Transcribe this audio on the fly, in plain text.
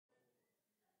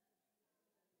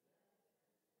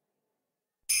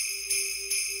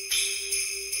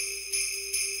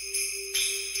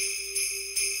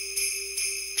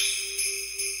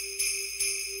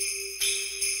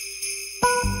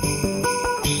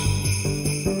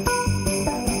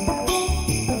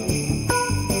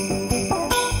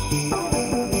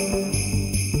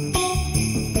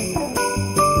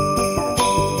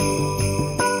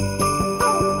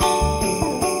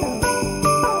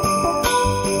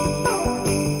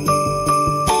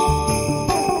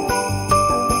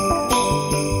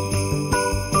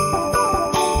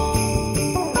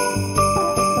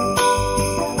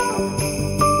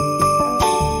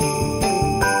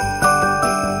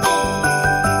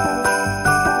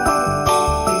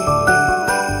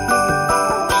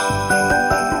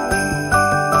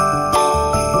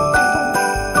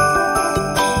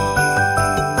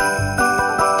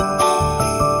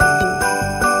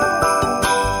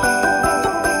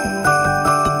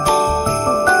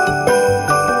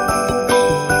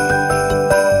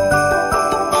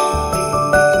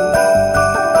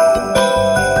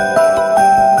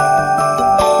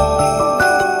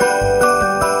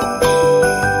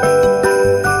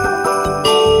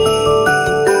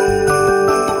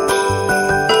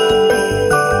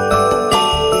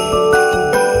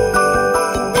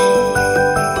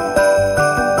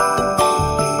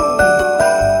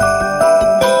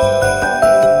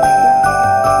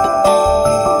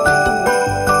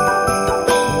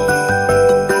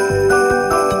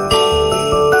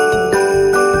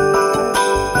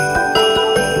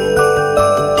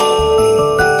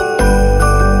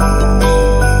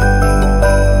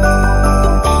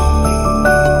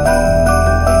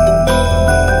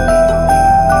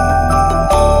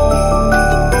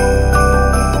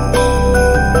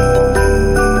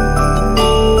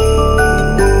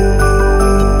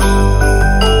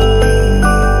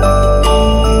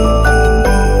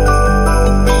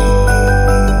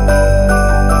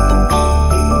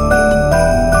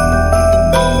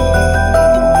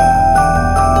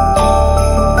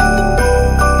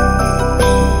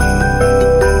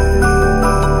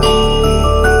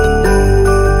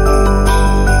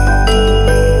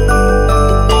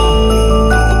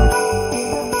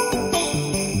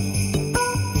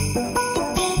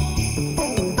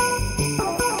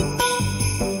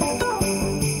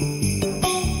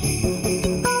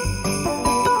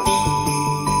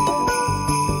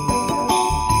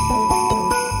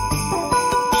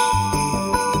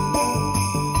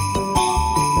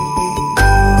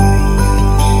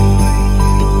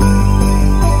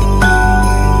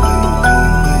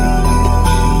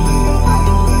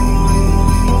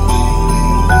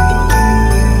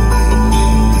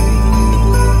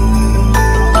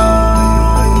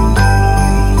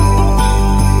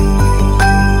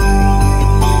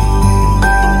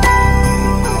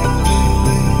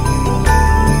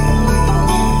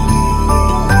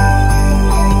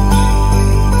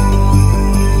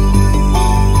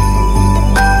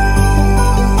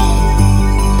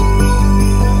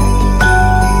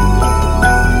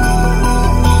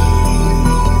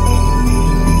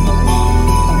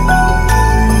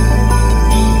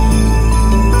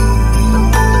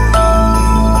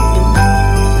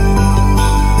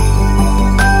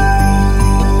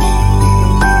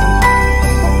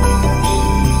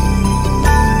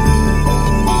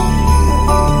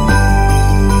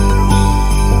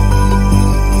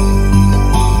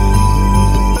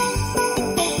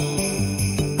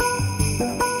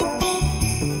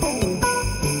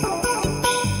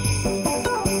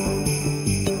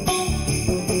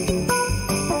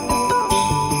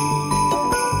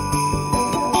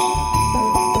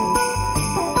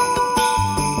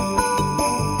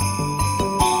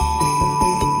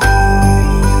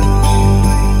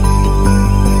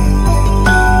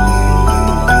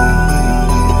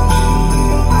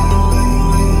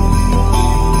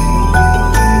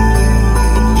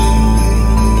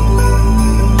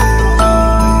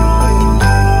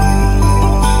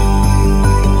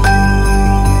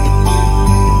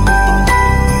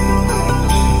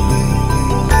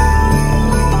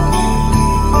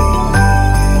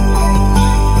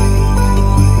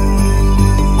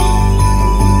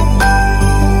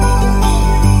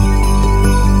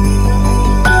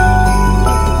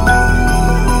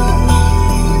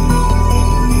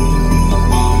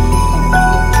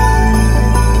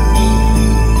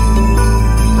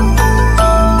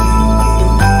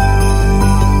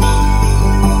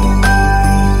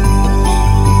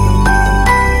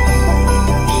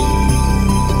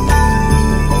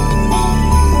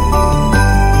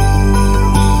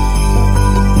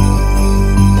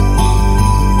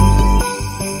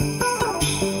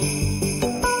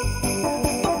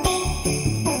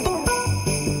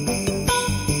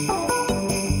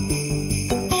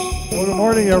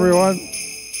morning, everyone.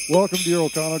 Welcome to your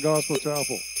Oconto Gospel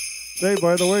Chapel. Say,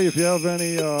 by the way, if you have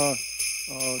any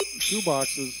shoe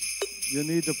boxes, you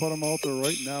need to put them out there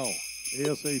right now,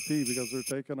 ASAP, because they're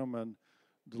taking them and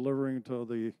delivering to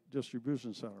the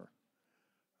distribution center.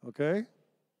 Okay?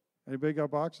 Anybody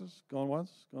got boxes? Going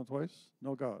once? Going twice?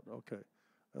 No, God. Okay.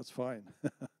 That's fine.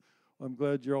 I'm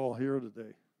glad you're all here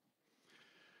today.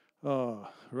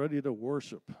 Ready to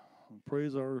worship and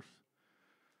praise our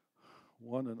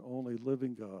one and only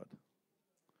living God.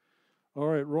 All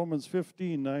right, Romans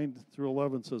 15, 9 through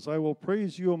 11 says, I will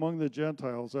praise you among the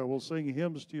Gentiles. I will sing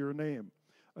hymns to your name.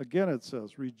 Again it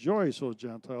says, rejoice, O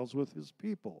Gentiles, with his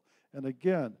people. And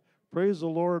again, praise the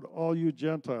Lord, all you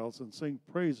Gentiles, and sing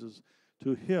praises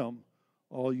to him,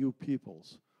 all you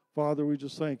peoples. Father, we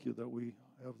just thank you that we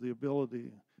have the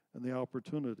ability and the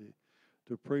opportunity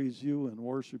to praise you and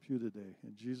worship you today.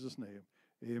 In Jesus' name,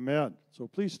 amen. So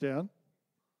please stand.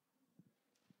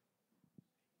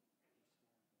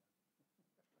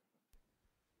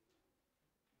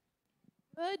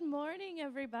 Good morning,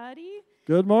 everybody.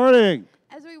 Good morning.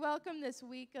 As we welcome this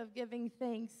week of giving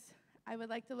thanks, I would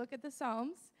like to look at the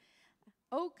Psalms.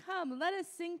 Oh, come, let us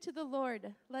sing to the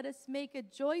Lord. Let us make a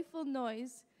joyful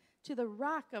noise to the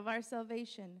rock of our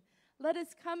salvation. Let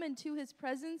us come into his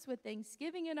presence with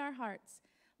thanksgiving in our hearts.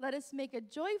 Let us make a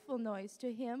joyful noise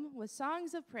to him with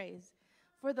songs of praise.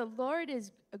 For the Lord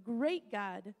is a great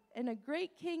God and a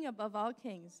great King above all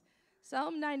kings.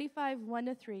 Psalm 95,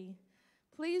 1-3.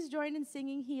 Please join in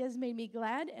singing He Has Made Me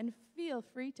Glad, and feel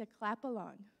free to clap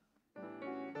along.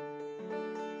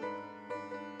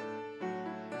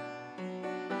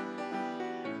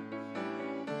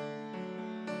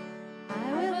 I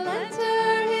will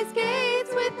enter his gates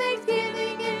with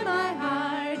thanksgiving in my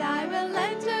heart. I will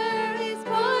enter his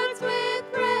courts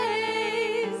with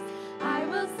praise. I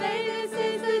will say this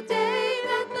is the day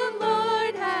that the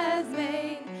Lord has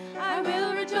made. I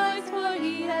will rejoice, for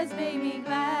he has made me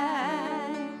glad.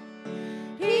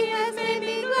 He has made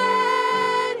me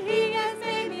glad. He has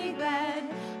made me glad.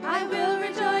 I will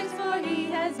rejoice, for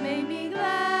he has made me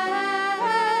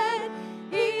glad.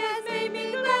 He has made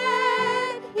me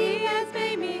glad. He has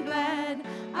made me glad.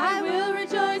 I will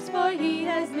rejoice, for he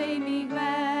has made me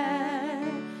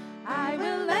glad. I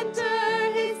will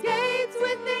enter his gates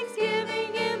with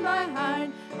thanksgiving in my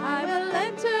heart. I will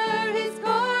enter his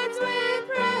courts with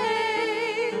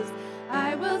praise.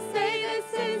 I will say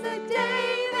this is the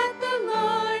day that the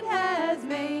Lord has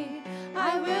made.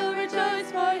 I will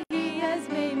rejoice, for he has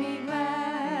made me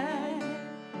glad.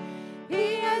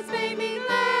 He has made me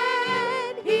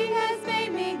glad. He has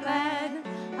made me glad.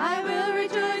 I will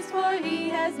rejoice, for he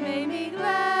has made me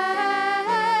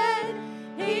glad.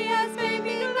 He has made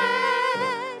me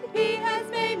glad. He has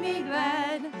made me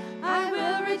glad. I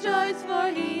will rejoice, for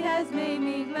he has made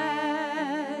me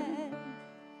glad.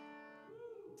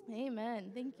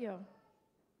 Amen. Thank you.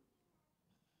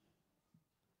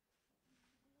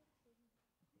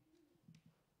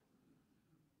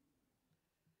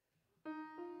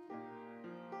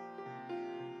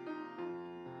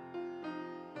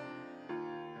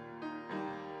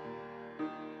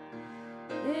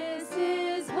 This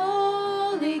is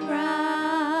holy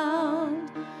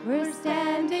ground. We're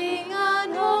standing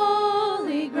on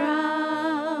holy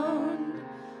ground.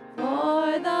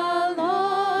 For the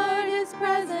Lord is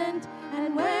present,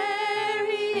 and where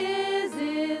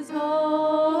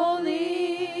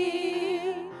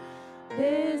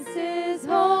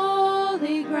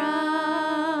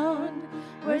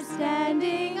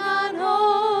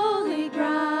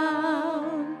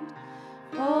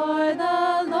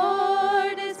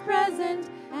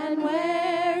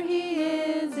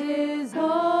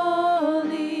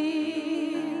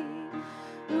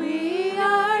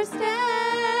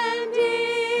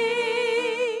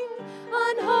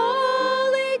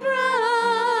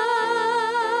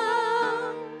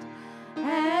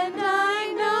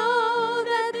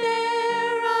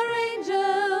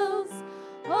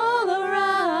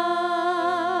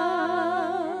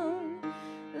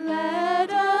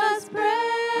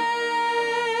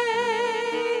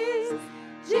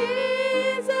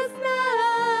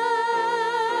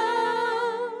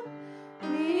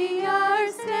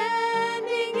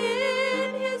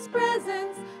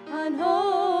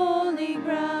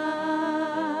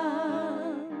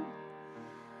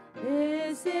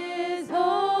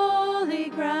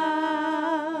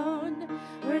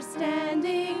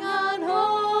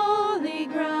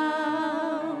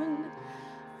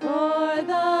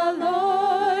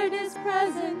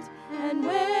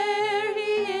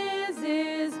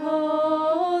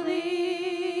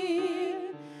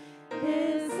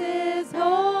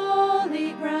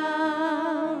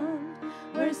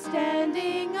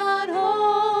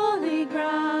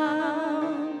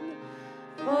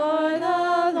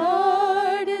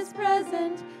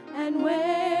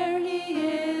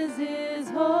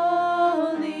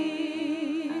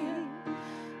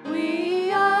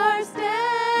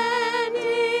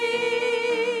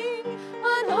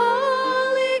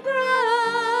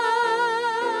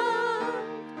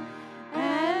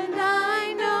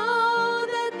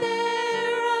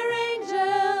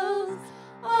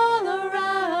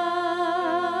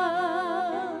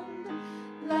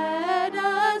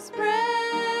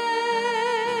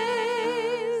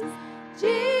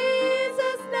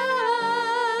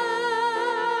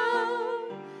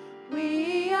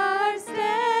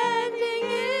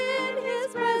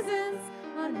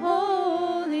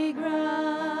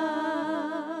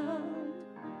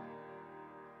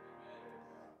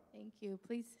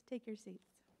take your seats.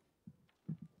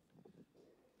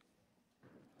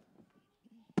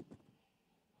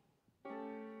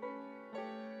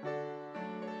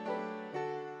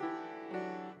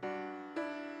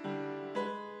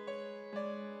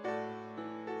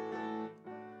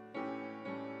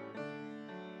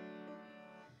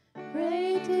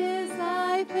 Great is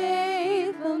thy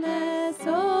faithfulness,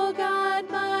 O God,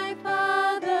 my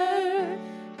Father.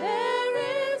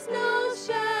 There is no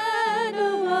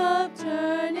shadow of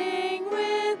turning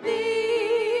with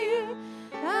thee.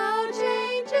 Thou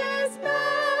changest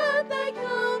not, thy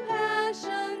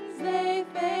compassions, they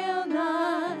fail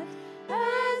not.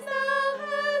 As thou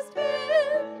hast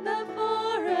been, thou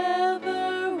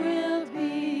forever wilt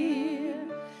be.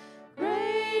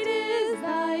 Great is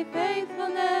thy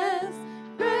faithfulness,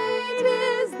 great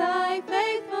is thy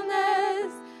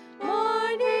faithfulness.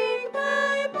 Morning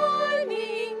by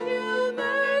morning, new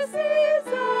mercies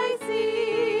I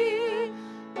see.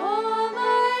 All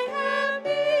I have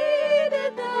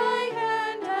needed, thy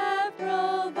hand hath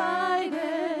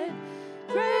provided.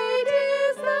 Great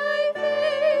is thy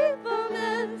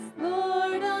faithfulness,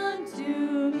 Lord,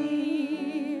 unto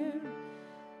me.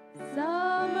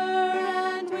 Summer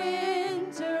and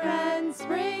winter and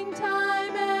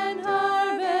springtime and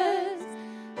harvest,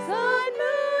 sun,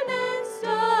 moon, and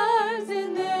stars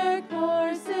in their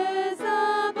courses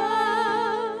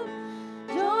above,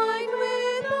 join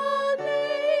with all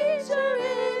nature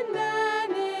in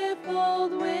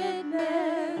manifold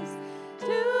witness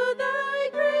to thy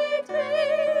great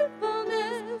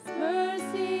faithfulness,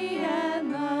 mercy,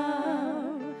 and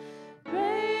love.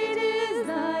 Great is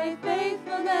thy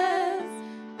faithfulness,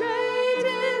 great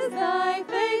is thy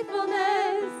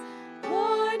faithfulness.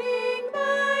 Morning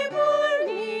by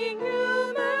morning,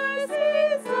 new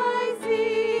mercies I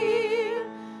see.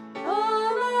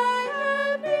 All I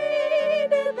have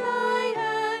needed, thy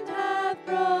hand hath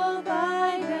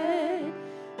provided.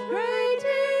 Great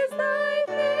is thy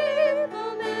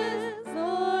faithfulness,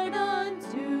 Lord,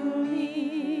 unto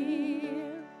me.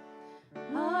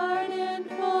 Pardon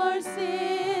for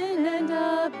sin and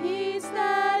a peace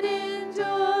that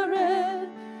endureth,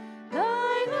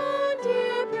 thine own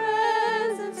dear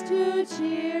presence to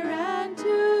cheer and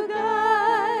to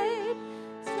guide,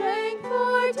 strength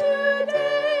for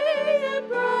today and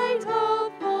bright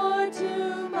hope for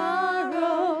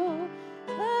tomorrow,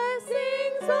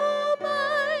 blessings all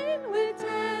mine with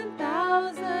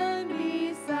 10,000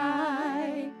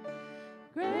 beside.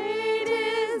 Great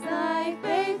is thy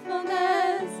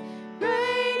faithfulness,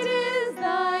 great is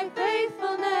thy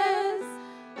faithfulness.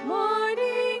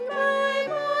 Morning by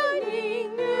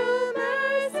morning, new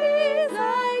mercies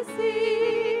I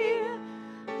see.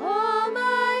 All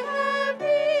I have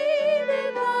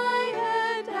needed, thy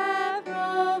hand hath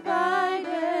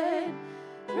provided.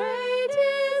 Great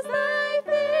is thy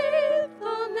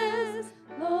faithfulness,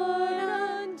 Lord,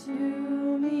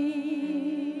 unto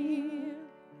me.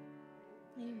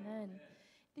 Amen.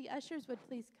 The ushers would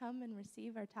please come and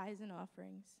receive our tithes and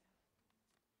offerings.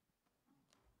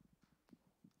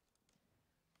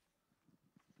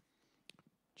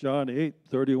 John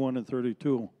 8:31 and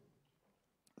 32.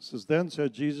 It says, Then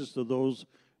said Jesus to those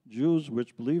Jews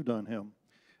which believed on him,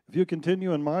 If you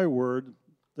continue in my word,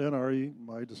 then are ye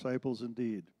my disciples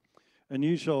indeed. And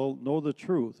ye shall know the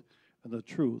truth, and the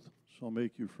truth shall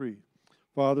make you free.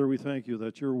 Father, we thank you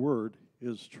that your word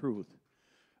is truth.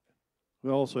 We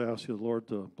also ask you, Lord,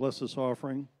 to bless this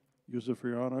offering, use it for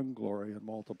your honor and glory, and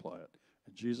multiply it.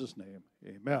 In Jesus' name,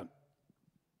 amen.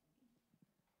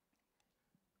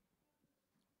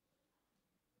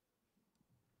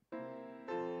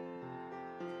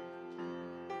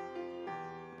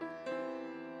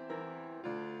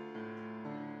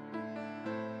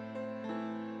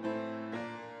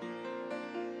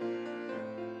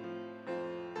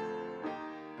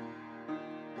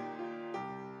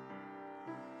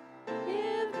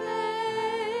 Give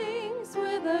thanks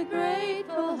with a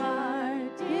grateful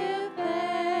heart. Give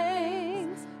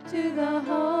thanks to the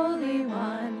Holy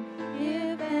One.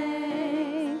 Give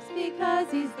thanks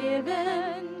because he's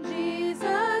given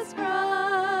Jesus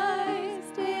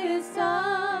Christ, his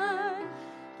Son.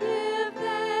 Give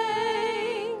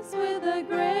thanks with a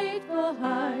grateful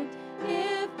heart.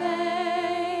 Give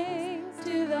thanks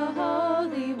to the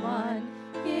Holy One.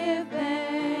 Give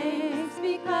thanks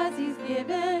because he's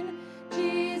given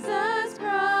Jesus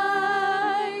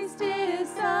Christ, his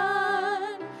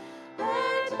Son.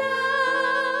 And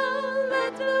now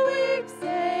let the weak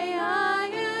say, I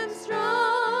am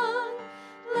strong.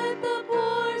 Let the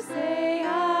poor say,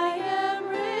 I am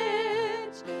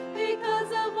rich,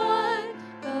 because of what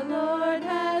the Lord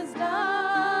has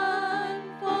done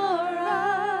for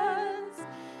us.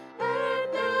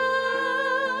 And now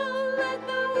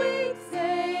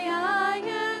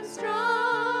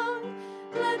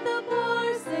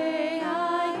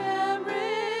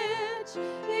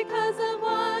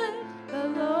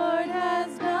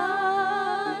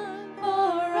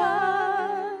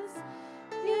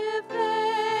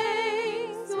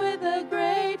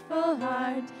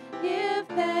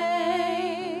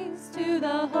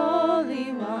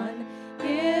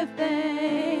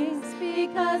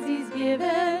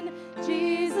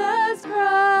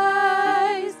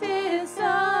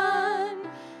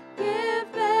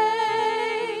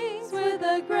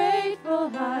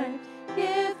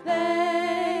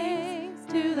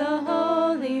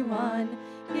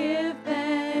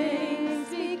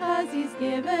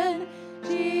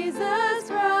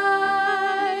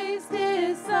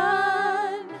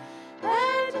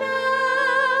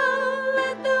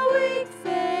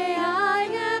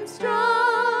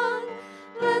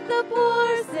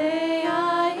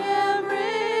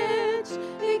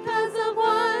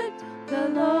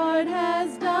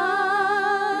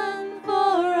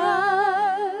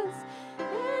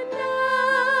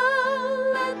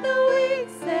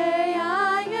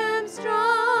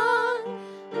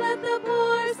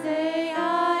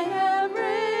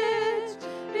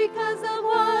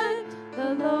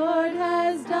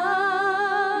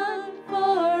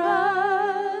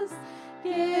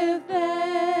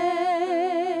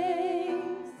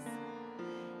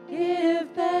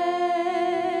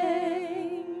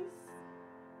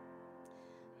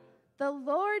The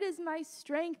Lord is my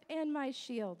strength and my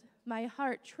shield. My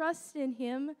heart trusts in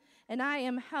him, and I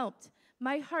am helped.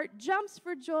 My heart jumps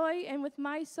for joy, and with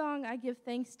my song I give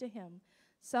thanks to him.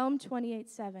 Psalm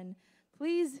 28:7.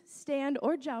 Please stand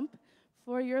or jump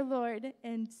for your Lord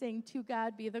and sing, To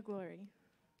God be the glory.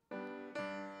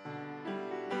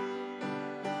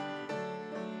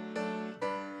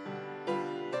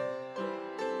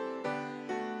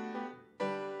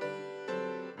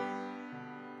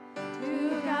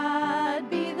 To God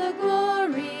be the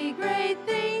glory, great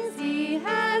things he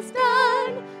has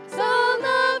done. So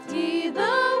loved he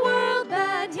the world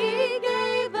that he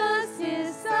gave us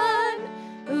his Son,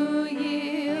 who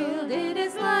yielded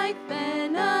his life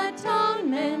an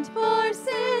atonement for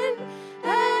sin,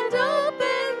 and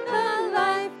opened the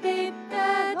life gate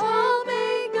that all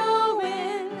may go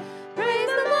in. Praise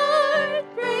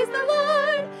the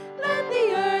Lord, let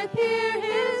the earth hear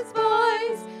his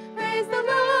voice. Praise the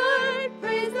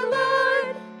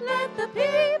Lord, let the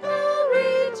people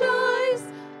rejoice.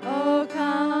 Oh,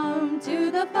 come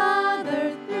to the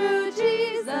Father through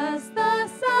Jesus the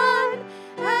Son,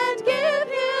 and give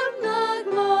him the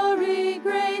glory,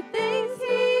 great things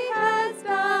he has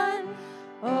done.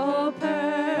 Oh,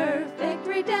 perfect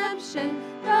redemption,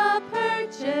 the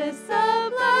purchase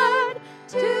of blood,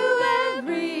 to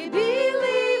every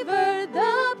believer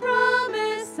the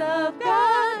promise of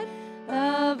God.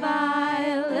 The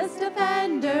vilest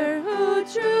offender who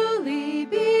truly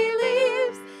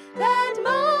believes that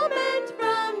moment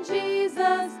from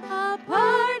Jesus a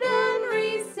pardon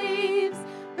receives.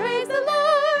 Praise the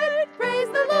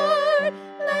Lord,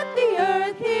 let the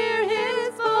earth hear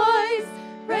his voice.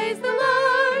 Praise the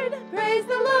Lord,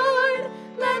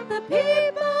 let the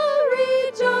people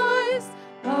rejoice.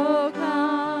 Oh,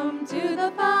 come to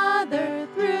the Father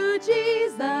through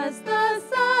Jesus the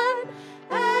Son,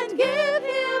 and give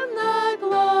him the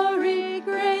glory,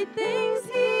 great things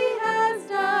he has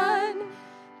done.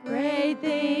 Great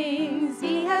things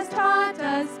he has taught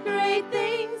us, great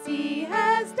things he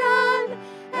has done,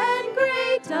 and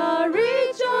great are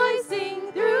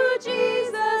rejoicing through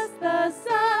Jesus the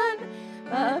Son.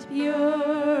 But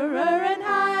purer and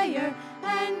higher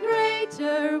and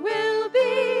greater will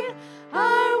be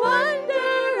our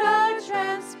wonder, our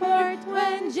transport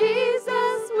when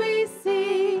Jesus we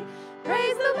see.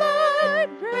 Praise the Lord,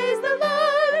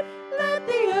 let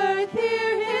the earth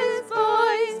hear his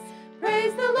voice.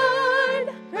 Praise the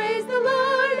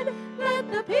Lord, let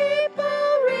the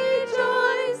people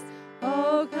rejoice.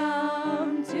 Oh,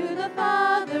 come to the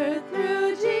Father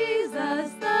through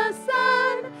Jesus the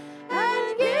Son,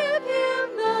 and give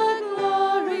him the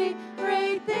glory,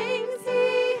 great things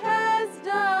he has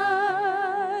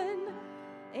done.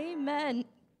 Amen.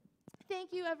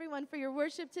 Thank you, everyone, for your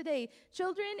worship today.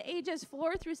 Children ages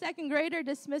 4 through 2nd grade are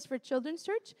dismissed for Children's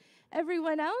Church.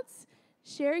 Everyone else,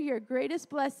 share your greatest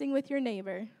blessing with your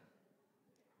neighbor.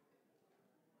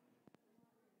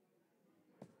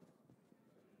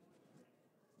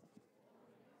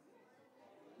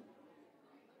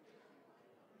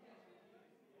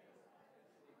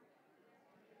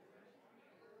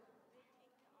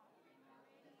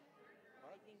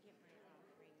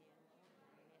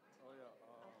 Oh, yeah.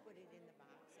 I'll put it in the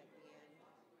box at the end.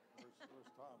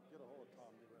 Where's Tom? Get a hold of Tom.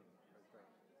 Get in right there.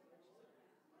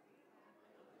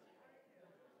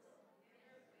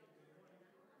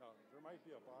 No, there might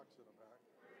be a box in the back.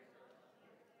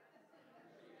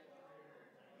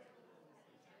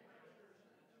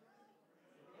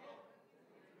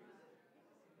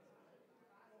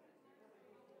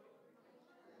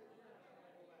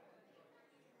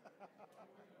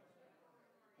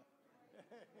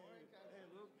 Hey,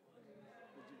 Luke.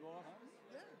 Did you go off?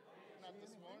 Yeah, not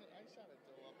this morning. I shot a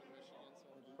doe up in Michigan.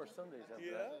 So For Sundays after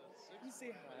yeah, that. you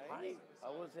say Hi. I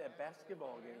was at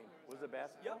basketball game. Was it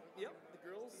basketball? Yep. The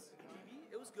girls TV.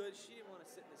 It was good. She didn't want to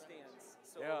sit in the stands,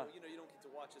 so Yeah. you don't get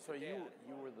to watch as So a dad.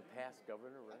 you were the past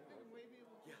governor, right? Maybe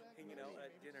we'll go back hanging out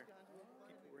at dinner.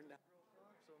 People were not.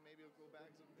 So maybe we'll go back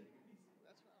someday.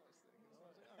 That's what I was thinking. So I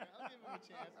was like, all right, I'll give him a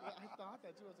chance. I thought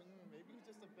that too. I was like, maybe he's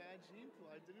just a bad gene pool.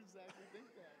 I didn't exactly think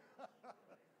that.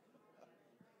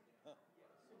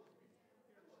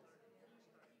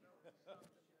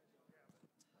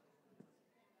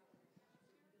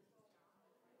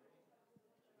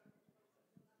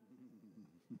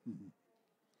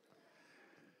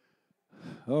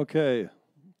 Okay,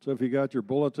 so if you got your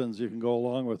bulletins, you can go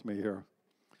along with me here.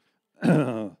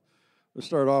 We'll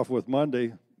start off with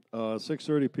Monday.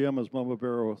 6:30 p.m. is Mama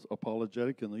Bear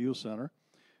Apologetic in the Youth Center.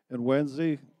 And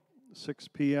Wednesday, 6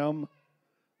 p.m.,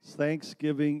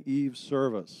 Thanksgiving Eve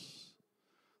service.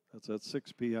 That's at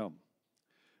 6 p.m.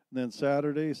 And then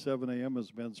Saturday, 7 a.m.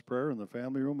 is men's prayer in the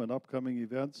family room, and upcoming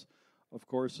events of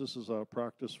course, this is a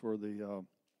practice for the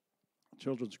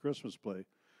Children's Christmas Play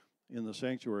in the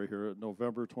sanctuary here at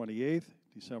November 28th,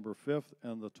 December 5th,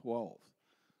 and the 12th.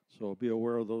 So be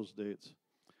aware of those dates.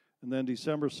 And then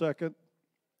December 2nd,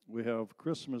 we have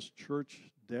Christmas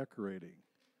church decorating.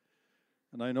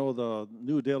 And I know the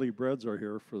new daily breads are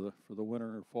here for the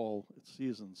winter and fall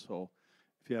season. So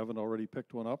if you haven't already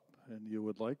picked one up and you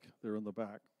would like, they're in the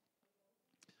back.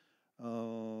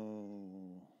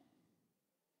 I'm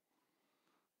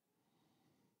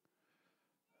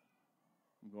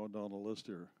going down the list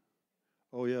here.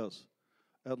 Oh, yes.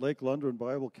 At Lake London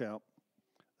Bible Camp,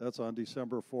 that's on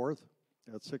December 4th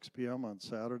at 6 p.m. on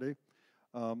Saturday.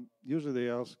 Usually they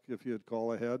ask if you'd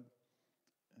call ahead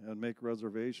and make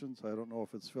reservations. I don't know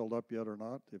if it's filled up yet or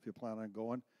not. If you plan on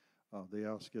going, they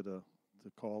ask you to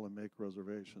call and make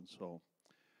reservations. So,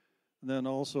 and then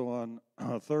also on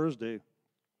Thursday,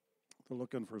 they're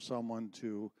looking for someone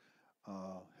to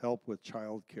help with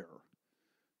child care.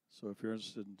 So if you're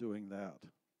interested in doing that.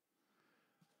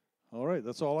 All right,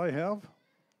 that's all I have.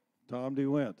 Tom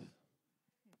DeWint.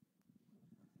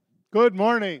 Good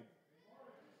morning.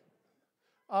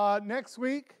 Next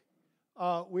week,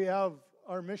 we have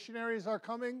our missionaries are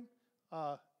coming.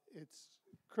 It's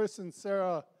Chris and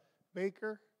Sarah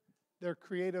Baker. They're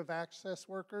creative access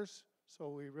workers, so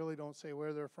we really don't say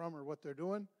where they're from or what they're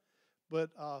doing.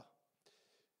 But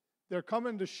they're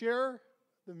coming to share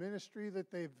the ministry that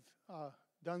they've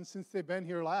done since they've been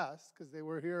here last, because they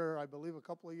were here, I believe, a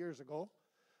couple of years ago.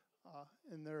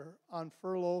 And they're on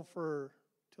furlough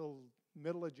till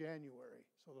middle of January.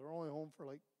 So they're only home for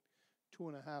like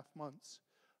 2.5 months.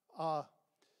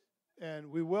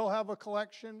 And we will have a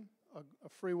collection, a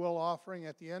free will offering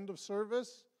at the end of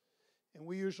service. And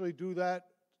we usually do that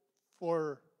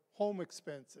for home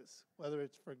expenses, whether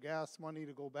it's for gas money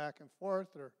to go back and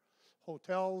forth or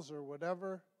hotels or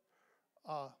whatever.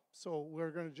 So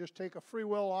we're going to just take a free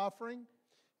will offering.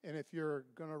 And if you're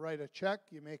going to write a check,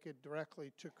 you make it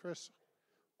directly to Chris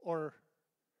or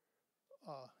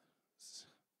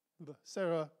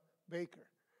Sarah Baker.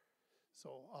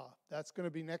 So that's going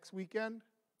to be next weekend.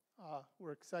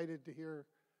 We're excited to hear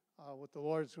what the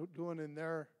Lord's doing in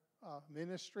their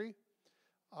ministry.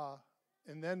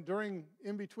 And then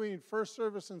in between first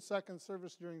service and second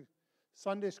service during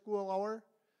Sunday school hour,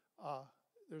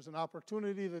 there's an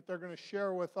opportunity that they're going to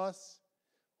share with us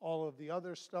all of the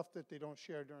other stuff that they don't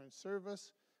share during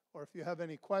service. Or if you have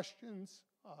any questions,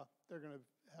 they're going to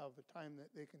have a time that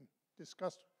they can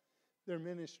discuss their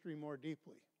ministry more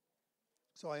deeply.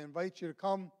 So I invite you to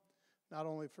come, not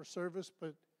only for service,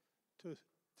 but to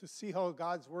see how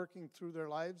God's working through their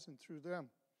lives and through them.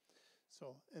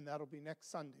 So, and that'll be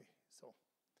next Sunday. So,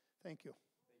 thank you.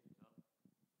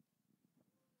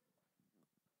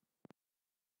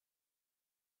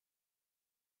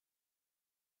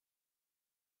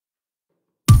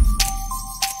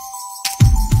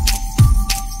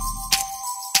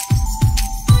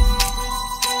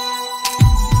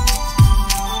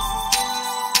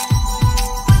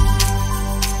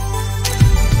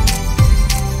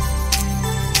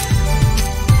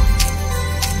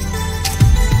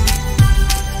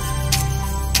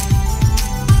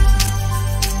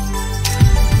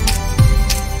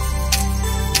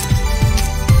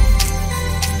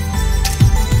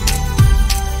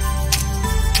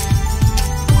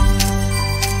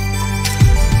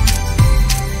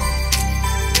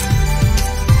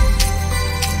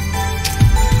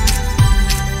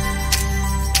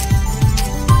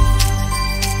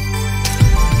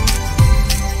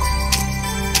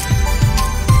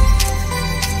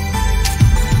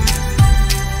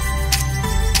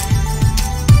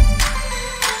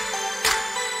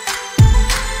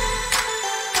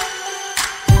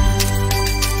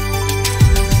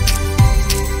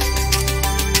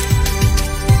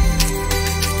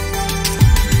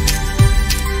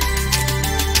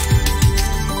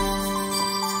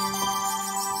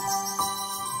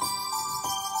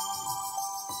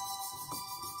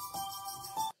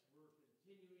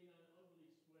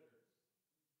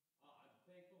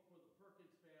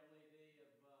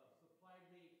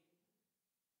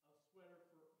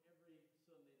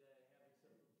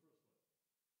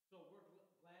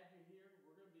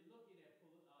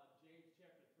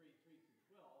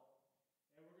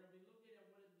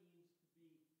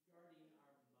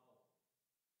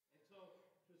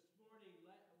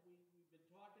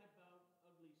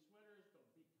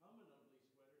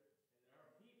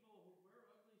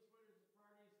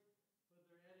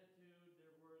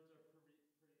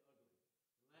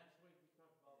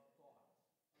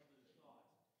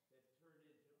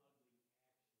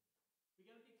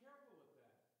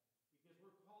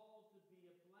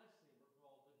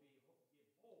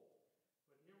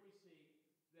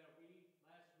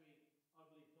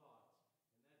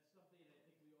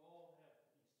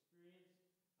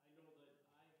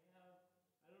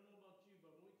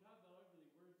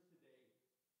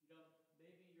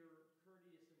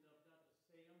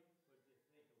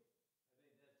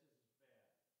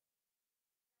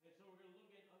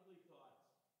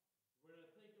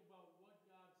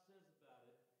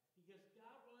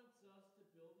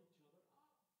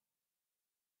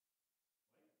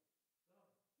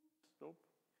 Nope.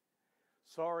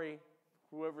 Sorry,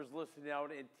 whoever's listening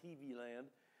out in TV land.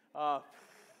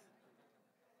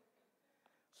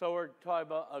 So we're talking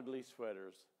about ugly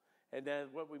sweaters. And then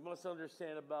what we must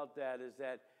understand about that is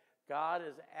that God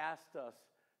has asked us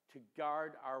to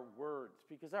guard our words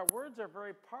because our words are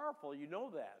very powerful. You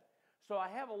know that. So I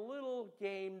have a little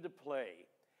game to play.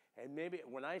 And maybe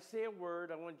when I say a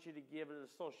word, I want you to give an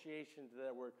association to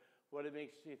that word, what it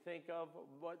makes you think of,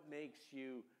 what it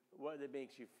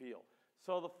makes you feel.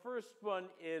 So the first one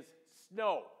is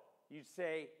snow. You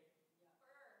say,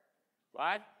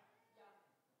 what?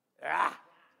 Ah.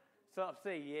 Some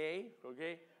say yay,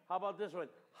 okay? How about this one?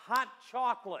 Hot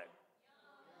chocolate.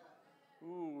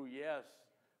 Ooh, yes.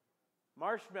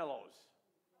 Marshmallows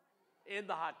in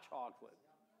the hot chocolate.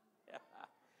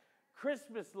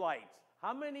 Christmas lights.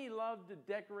 How many love to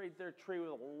decorate their tree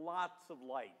with lots of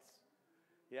lights?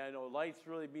 Yeah, I know lights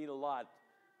really mean a lot.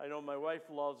 I know my wife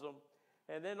loves them.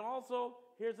 And then also,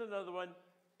 here's another one,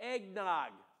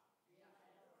 eggnog.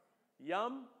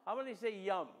 Yum? How many say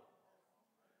yum?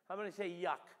 How many say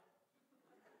yuck?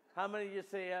 How many of you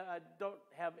say, I don't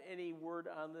have any word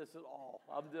on this at all?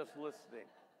 I'm just listening.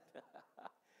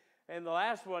 And the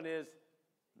last one is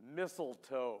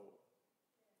mistletoe.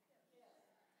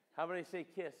 How many say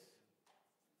kiss?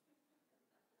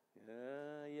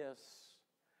 Yes.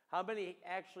 How many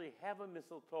actually have a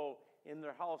mistletoe in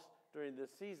their house during this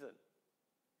season?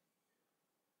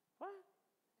 What?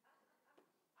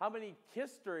 How many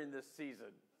kiss during this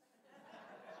season?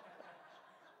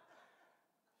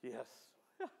 Yes.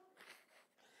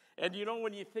 And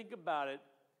when you think about it,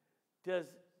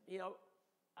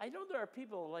 I know there are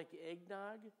people who like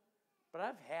eggnog, but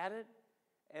I've had it,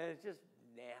 and it's just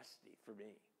nasty for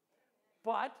me.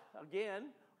 But,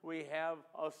 again, we have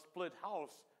a split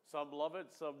house. Some love it,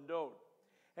 some don't.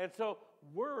 And so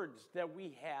words that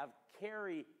we have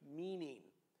carry meaning.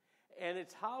 And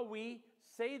it's how we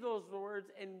say those words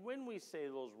and when we say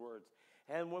those words.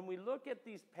 And when we look at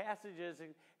these passages,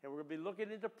 and we're going to be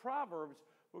looking into Proverbs,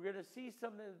 we're going to see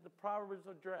something that the Proverbs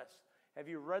address. Have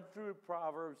you read through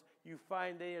Proverbs, you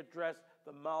find they address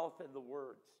the mouth and the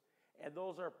words. And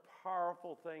those are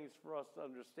powerful things for us to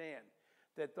understand.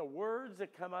 That the words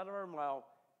that come out of our mouth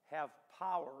have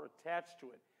power attached to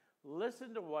it.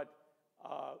 Listen to what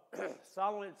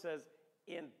Solomon says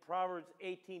in Proverbs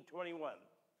 18:21.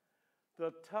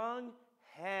 The tongue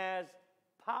has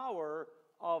power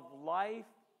of life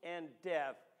and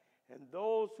death, and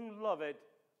those who love it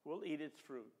will eat its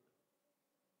fruit.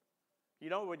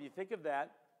 When you think of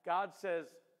that, God says,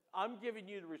 I'm giving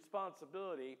you the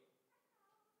responsibility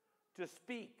to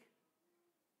speak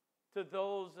to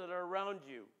those that are around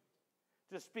you,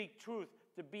 to speak truth,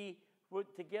 to be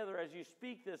together as you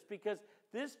speak this, because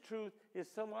this truth is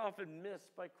so often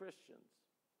missed by Christians.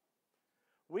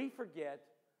 We forget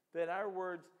that our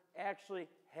words actually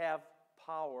have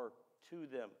power to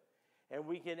them, and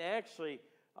we can actually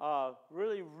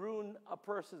really ruin a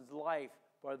person's life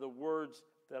by the words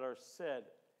that are said.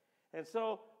 And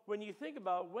so when you think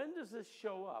about when does this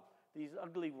show up, these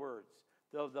ugly words,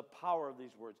 the power of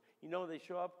these words, they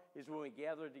show up is when we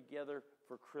gather together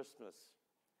for Christmas.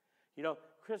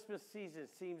 Christmas season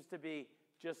seems to be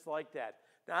just like that.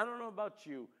 Now, I don't know about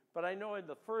you, but I know in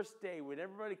the first day when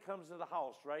everybody comes to the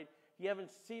house, right? You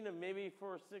haven't seen them maybe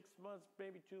for 6 months,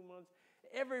 maybe 2 months.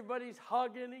 Everybody's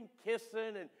hugging and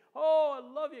kissing and, oh,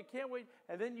 I love you, can't wait.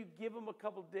 And then you give them a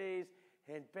couple days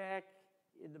and back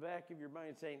in the back of your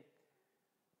mind saying,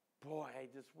 boy, I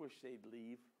just wish they'd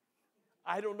leave.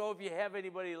 I don't know if you have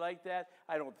anybody like that.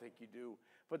 I don't think you do.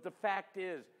 But the fact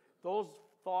is, those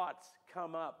thoughts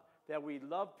come up that we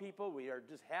love people, we are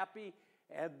just happy,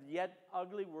 and yet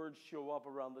ugly words show up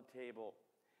around the table.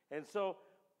 And so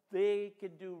they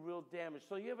can do real damage.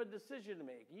 So you have a decision to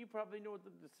make. You probably know what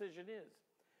the decision is.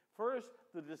 First,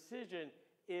 the decision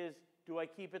is, do I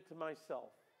keep it to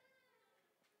myself?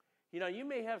 You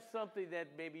may have something that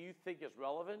maybe you think is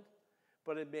relevant,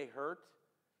 but it may hurt.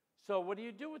 So what do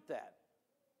you do with that?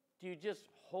 Do you just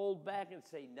hold back and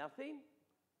say nothing?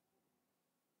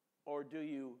 Or do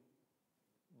you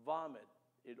vomit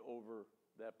it over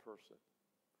that person?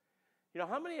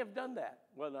 How many have done that?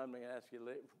 Well, I'm going to ask you to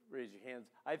raise your hands.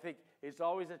 I think it's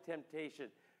always a temptation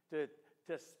to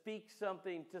speak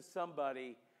something to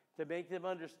somebody to make them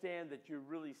understand that you're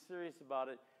really serious about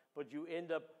it, but you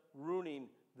end up ruining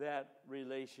that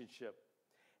relationship.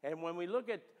 And when we look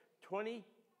at 20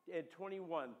 and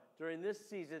 21 during this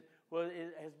season, well,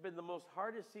 it has been the most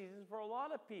hardest season for a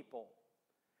lot of people.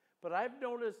 But I've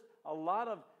noticed a lot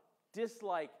of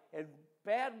dislike and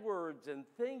bad words and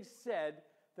things said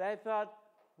that I thought,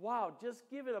 wow, just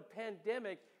give it a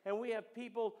pandemic, and we have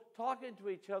people talking to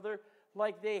each other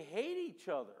like they hate each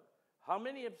other. How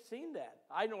many have seen that?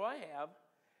 I know I have.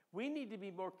 We need to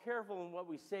be more careful in what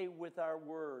we say with our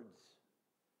words.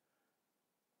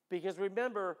 Because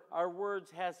remember, our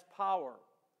words has power.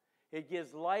 It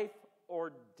gives life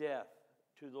or death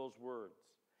to those words.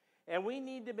 And we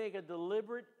need to make a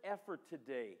deliberate effort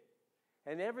today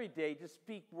and every day to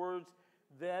speak words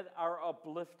that are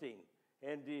uplifting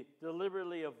and to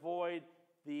deliberately avoid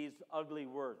these ugly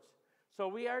words. So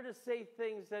we are to say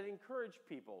things that encourage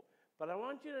people. But I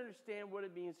want you to understand what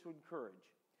it means to encourage.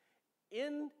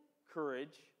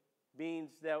 Encourage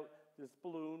means that this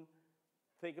balloon,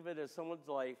 think of it as someone's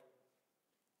life.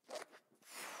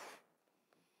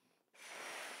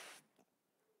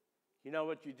 You know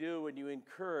what you do when you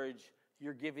encourage,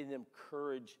 you're giving them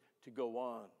courage to go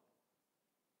on.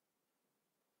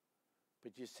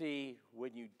 But you see,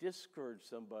 when you discourage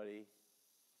somebody,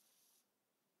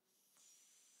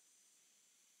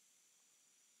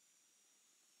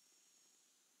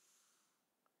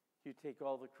 you take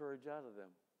all the courage out of them.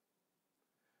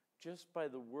 Just by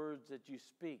the words that you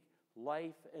speak,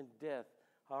 life and death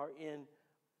are in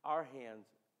our hands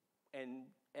and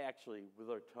actually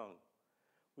with our tongue.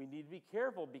 We need to be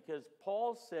careful because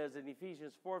Paul says in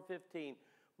Ephesians 4:15,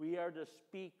 we are to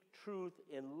speak truth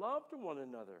in love to one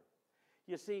another.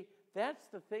 You see, that's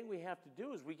the thing we have to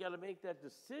do is we got to make that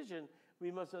decision.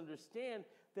 We must understand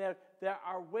that there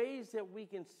are ways that we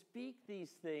can speak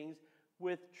these things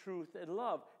with truth and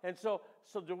love. And so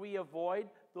do we avoid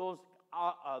those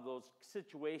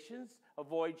situations,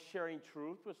 avoid sharing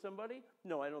truth with somebody?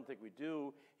 No, I don't think we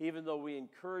do, even though we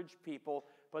encourage people.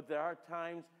 But there are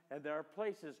times and there are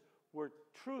places where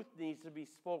truth needs to be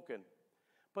spoken.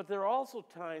 But there are also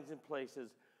times and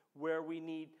places where we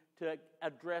need to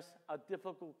address a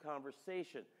difficult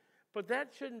conversation. But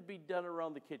that shouldn't be done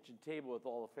around the kitchen table with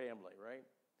all the family, right?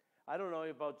 I don't know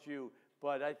about you,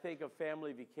 but I think of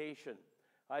family vacation.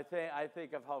 I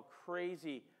think of how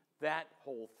crazy that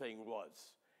whole thing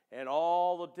was. And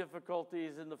all the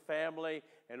difficulties in the family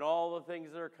and all the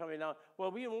things that are coming out.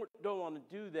 Well, we don't want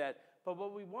to do that. But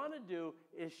what we want to do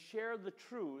is share the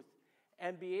truth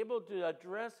and be able to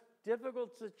address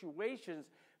difficult situations.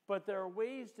 But there are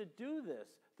ways to do this.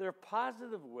 There are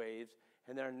positive ways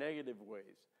and there are negative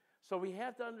ways. So we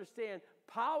have to understand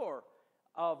power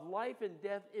of life and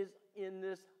death is in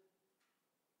this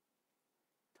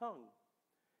tongue.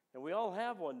 And we all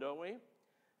have one, don't we?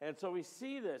 And so we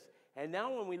see this. And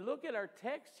now when we look at our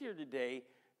text here today,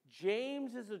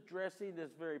 James is addressing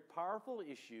this very powerful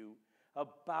issue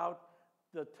about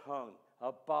the tongue,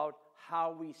 about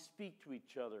how we speak to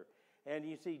each other. And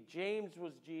you see, James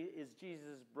is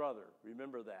Jesus' brother.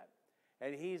 Remember that.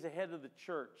 And he's the head of the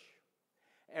church.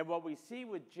 And what we see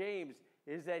with James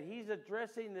is that he's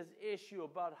addressing this issue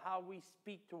about how we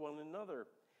speak to one another.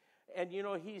 And,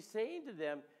 he's saying to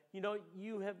them,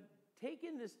 you have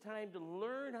taken this time to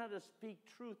learn how to speak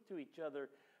truth to each other.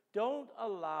 Don't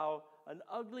allow an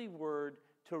ugly word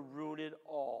to ruin it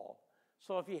all.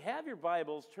 So if you have your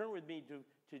Bibles, turn with me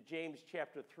to James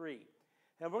chapter 3.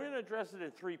 And we're going to address it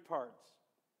in three parts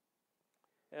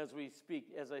as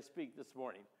I speak this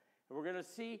morning. And we're going to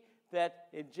see that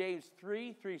in James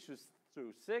 3 through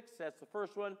 6, that's the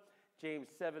first one, James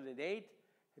 7 and 8,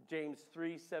 James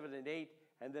 3, 7 and 8,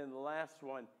 and then the last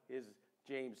one is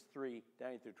James 3,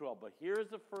 9 through 12. But here's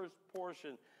the first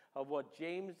portion of what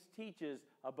James teaches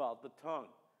about the tongue.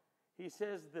 He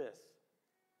says this: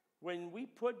 when we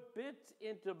put bits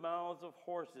into mouths of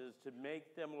horses to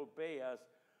make them obey us,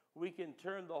 we can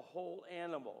turn the whole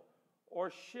animal.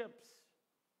 Or ships,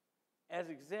 as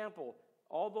example,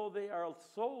 although they are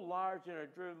so large and are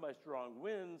driven by strong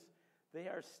winds, they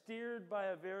are steered by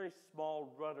a very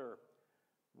small rudder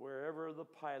wherever the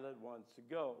pilot wants to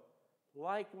go.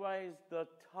 Likewise, the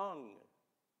tongue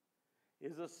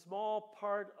is a small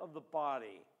part of the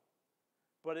body,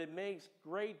 but it makes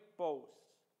great boasts.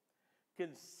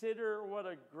 Consider what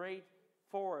a great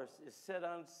forest is set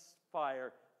on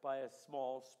fire by a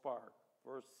small spark.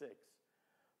 Verse 6.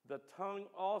 The tongue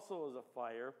also is a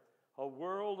fire, a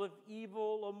world of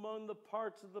evil among the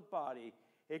parts of the body.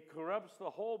 It corrupts the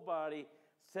whole body,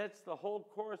 sets the whole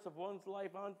course of one's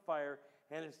life on fire,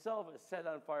 and itself is set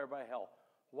on fire by hell.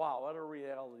 Wow, what a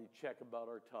reality check about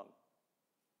our tongue.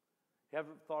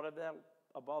 Haven't thought of that,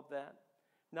 about that?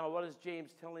 Now, what is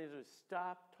James telling us?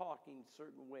 Stop talking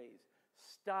certain ways.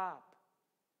 Stop.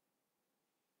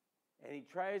 And he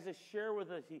tries to share with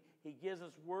us, he gives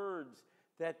us words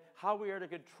that how we are to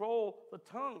control the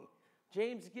tongue.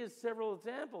 James gives several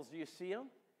examples. Do you see them?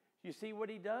 Do you see what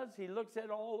he does? He looks at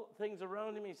all things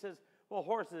around him. He says, well,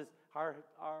 horses are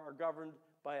governed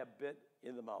by a bit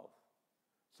in the mouth.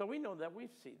 So we know that.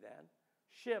 We've seen that.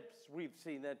 Ships, we've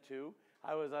seen that too.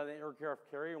 I was on an aircraft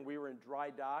carrier, and we were in dry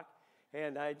dock,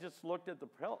 and I just looked at the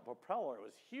propeller. It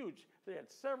was huge. They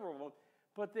had several of them,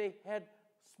 but they had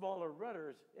smaller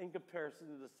rudders in comparison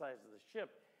to the size of the ship.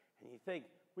 And you think,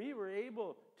 we were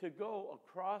able to go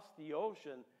across the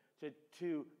ocean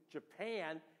to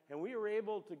Japan, and we were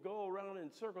able to go around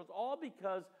in circles, all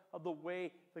because of the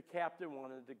way the captain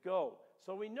wanted to go.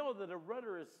 So we know that a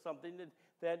rudder is something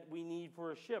that we need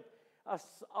for a ship.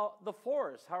 The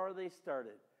forests, how are they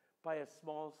started? By a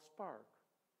small spark.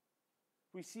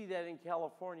 We see that in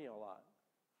California a lot.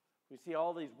 We see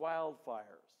all these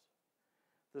wildfires.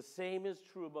 The same is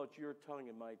true about your tongue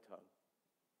and my tongue.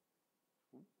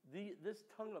 This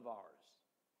tongue of ours,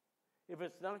 if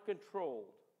it's not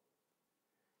controlled,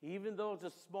 even though it's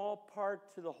a small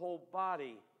part to the whole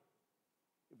body,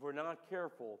 if we're not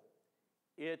careful,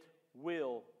 it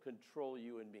will control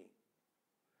you and me.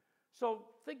 So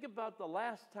think about the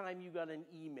last time you got an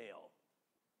email.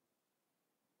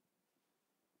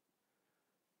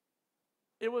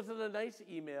 It wasn't a nice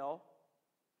email.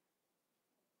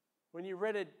 When you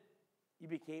read it, you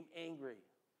became angry.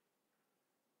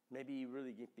 Maybe you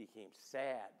really became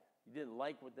sad. You didn't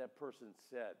like what that person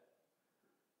said.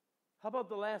 How about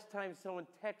the last time someone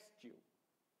texted you?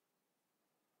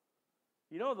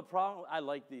 You know the problem, I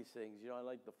like these things, I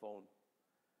like the phone.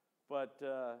 But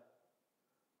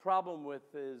problem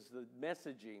with is the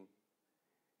messaging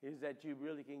is that you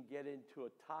really can get into a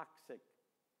toxic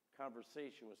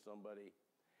conversation with somebody.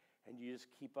 And you just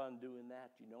keep on doing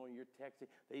that, and you're texting.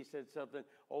 They said something,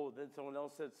 then someone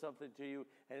else said something to you,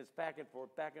 and it's back and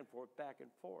forth, back and forth, back and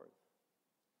forth.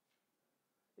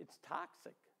 It's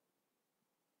toxic.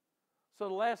 So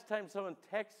the last time someone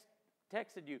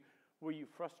texted you, were you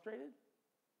frustrated?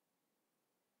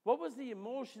 What was the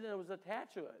emotion that was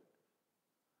attached to it?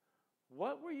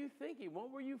 What were you thinking? What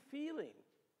were you feeling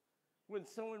when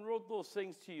someone wrote those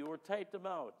things to you or typed them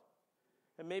out?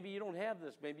 And maybe you don't have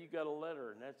this. Maybe you got a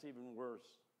letter, and that's even worse.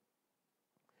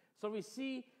 So we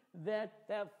see that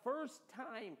first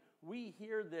time we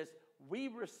hear this, we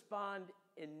respond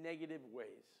in negative ways.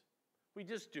 We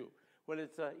just do. When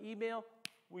it's an email,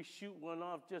 we shoot one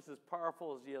off just as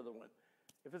powerful as the other one.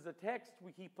 If it's a text,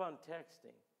 we keep on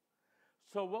texting.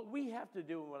 So what we have to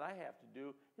do and what I have to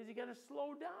do is you got to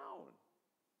slow down.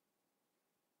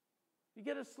 You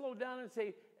got to slow down and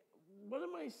say, what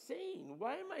am I saying?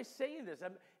 Why am I saying this?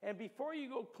 And before you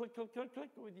go click, click, click, click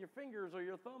with your fingers or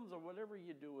your thumbs or whatever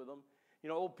you do with them,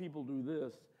 old people do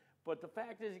this. But the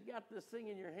fact is, you got this thing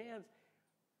in your hands,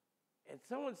 and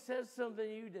someone says something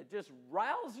to you that just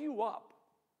riles you up.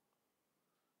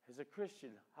 As a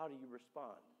Christian, how do you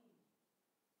respond?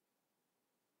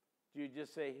 Do you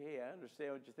just say, hey, I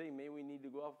understand what you think. Maybe we need to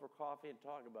go out for coffee and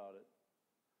talk about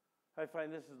it? I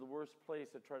find this is the worst place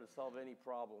to try to solve any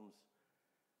problems.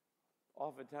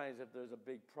 Oftentimes, if there's a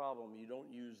big problem, you don't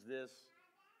use this,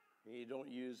 and you don't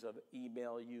use an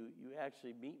email. You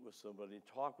actually meet with somebody and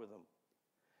talk with them.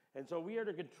 And so we are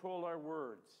to control our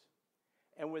words.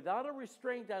 And without a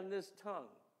restraint on this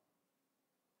tongue,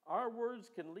 our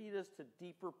words can lead us to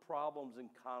deeper problems and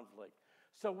conflict.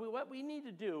 So what we need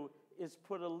to do is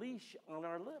put a leash on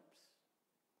our lips.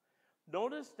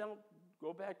 Notice, now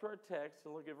go back to our text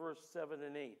and look at verse 7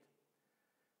 and 8.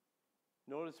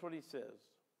 Notice what he says.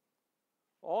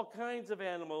 All kinds of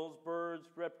animals, birds,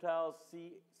 reptiles,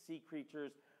 sea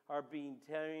creatures are being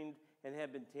tamed and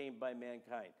have been tamed by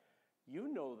mankind.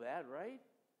 You know that, right?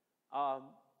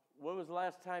 When was the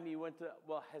last time you went to,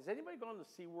 has anybody gone to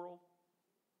SeaWorld?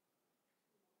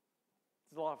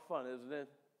 It's a lot of fun, isn't it?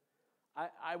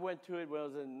 I went to it when I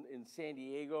was in San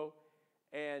Diego,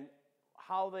 and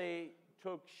how they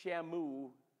took Shamu,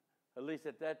 at least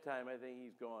at that time, I think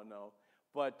he's gone now,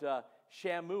 but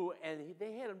Shamu, and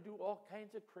they had him do all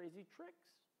kinds of crazy tricks.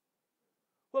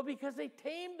 Well, because they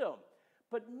tamed him.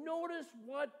 But notice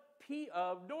what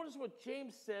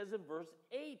James says in verse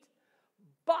 8.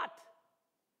 But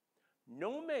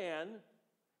no man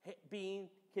being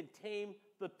can tame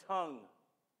the tongue.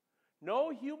 No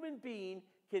human being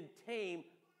can tame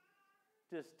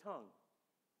this tongue.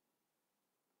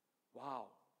 Wow.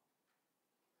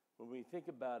 When we think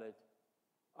about it,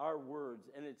 our words,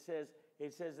 and it says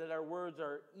that our words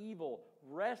are evil,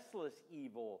 restless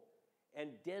evil,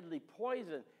 and deadly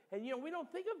poison. And we don't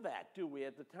think of that, do we,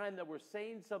 at the time that we're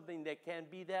saying something that can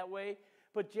be that way?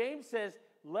 But James says,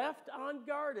 left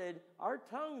unguarded, our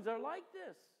tongues are like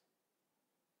this.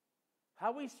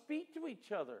 How we speak to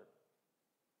each other.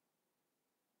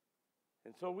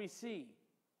 And so we see,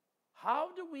 how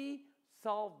do we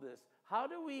solve this? How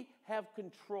do we have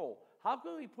control? How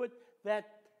can we put that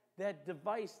that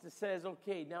device that says,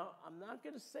 okay, now I'm not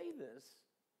going to say this.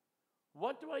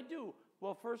 What do I do?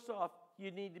 Well, first off, you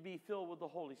need to be filled with the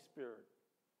Holy Spirit.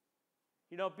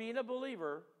 You know, being a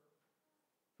believer,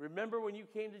 remember when you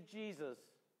came to Jesus,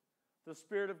 the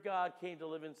Spirit of God came to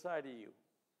live inside of you.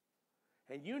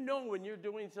 And you know when you're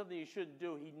doing something you shouldn't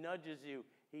do, he nudges you,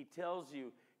 he tells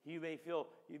you, you may feel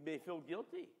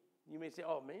guilty. You may say,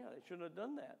 oh man, I shouldn't have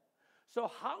done that. So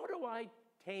how do I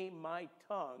tame my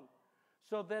tongue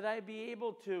so that I be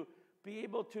able to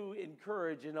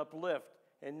encourage and uplift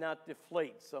and not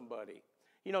deflate somebody?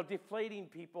 You know, deflating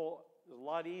people is a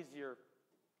lot easier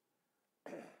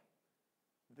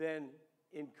than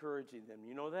encouraging them.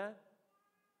 You know that?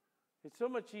 It's so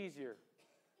much easier.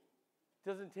 It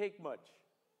doesn't take much.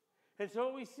 And so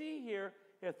what we see here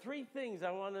are three things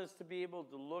I want us to be able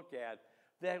to look at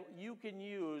that you can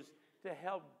use to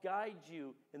help guide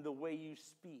you in the way you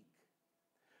speak.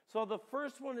 So the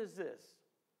first one is this.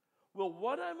 Will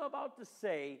what I'm about to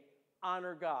say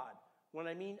honor God? When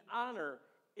I mean honor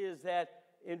is that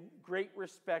in great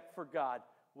respect for God.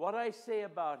 What I say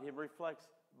about him reflects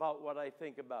about what I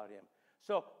think about him.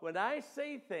 So when I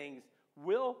say things,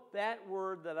 will that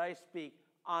word that I speak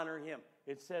honor him?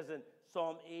 It says in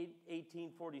Psalm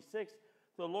 18:46,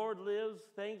 the Lord lives,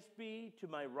 thanks be to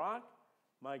my rock,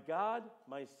 my God,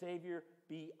 my Savior,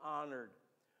 be honored.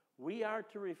 We are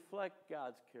to reflect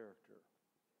God's character.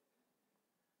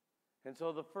 And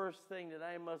so the first thing that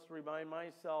I must remind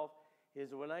myself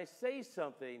is when I say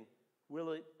something,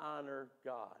 will it honor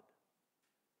God?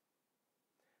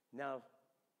 Now,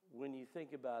 when you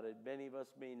think about it, many of us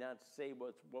may not say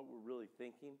what we're really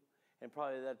thinking, and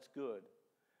probably that's good.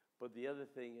 But the other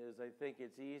thing is, I think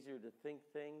it's easier to think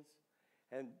things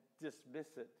and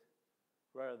dismiss it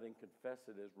rather than confess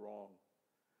it as wrong.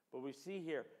 But we see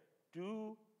here,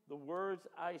 do the words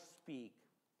I speak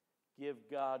give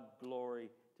God glory?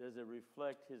 Does it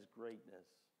reflect his greatness?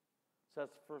 So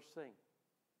that's the first thing.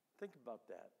 Think about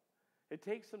that. It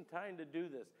takes some time to do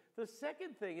this. The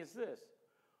second thing is this.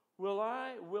 Will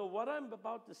what I'm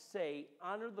about to say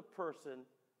honor the person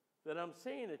that I'm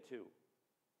saying it to?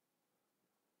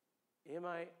 Am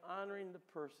I honoring the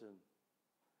person?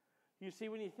 You see,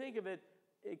 when you think of it,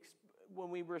 when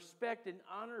we respect and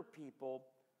honor people,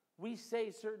 we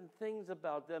say certain things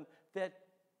about them that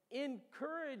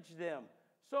encourage them.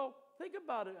 So think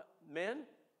about it, men,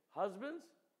 husbands,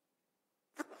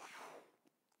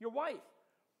 your wife,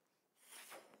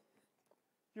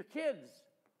 your kids,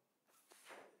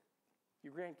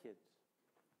 your grandkids.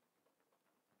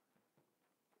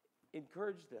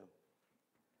 Encourage them.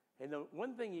 And the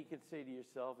one thing you can say to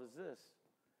yourself is this.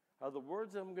 Are the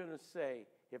words I'm going to say,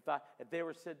 if they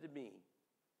were said to me,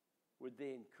 would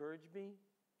they encourage me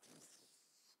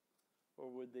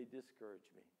or would they discourage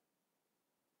me?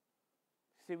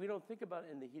 See, we don't think about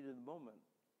it in the heat of the moment.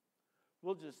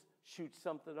 We'll just shoot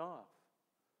something off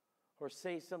or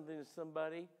say something to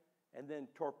somebody and then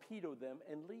torpedo them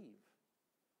and leave.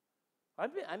 I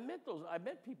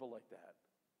met people like that.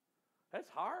 That's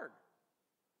hard.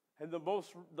 And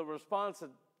the response,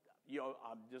 I'm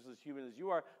just as human as you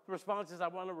are. The response is I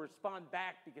want to respond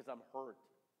back because I'm hurt.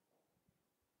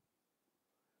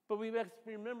 But we must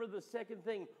remember the second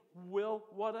thing. Will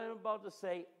what I'm about to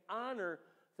say honor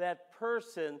that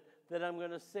person that I'm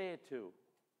going to say it to?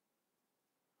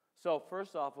 So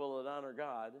first off, will it honor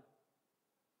God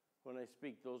when I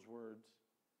speak those words?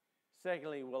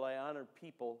 Secondly, will I honor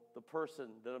people, the person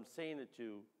that I'm saying it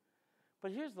to?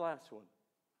 But here's the last one.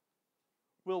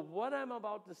 Will what I'm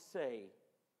about to say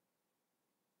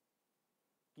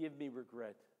give me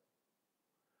regret?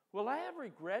 Will I have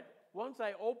regret once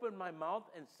I open my mouth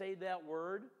and say that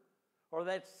word or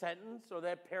that sentence or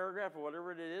that paragraph or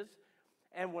whatever it is,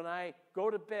 and when I go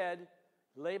to bed,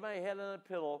 lay my head on a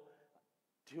pillow,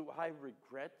 do I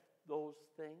regret those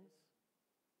things?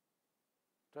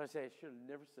 Do I say, I should have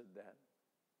never said that?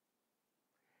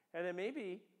 And then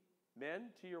maybe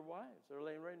men to your wives are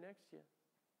laying right next to you.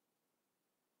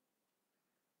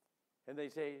 And they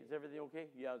say, is everything okay?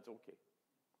 Yeah, it's okay.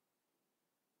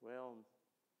 Well,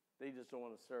 they just don't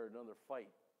want to start another fight,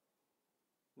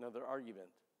 another argument.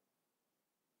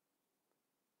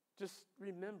 Just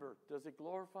remember, does it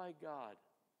glorify God?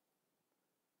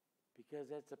 Because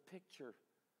that's a picture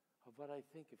of what I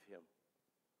think of him.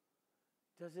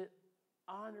 Does it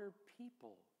honor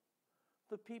people?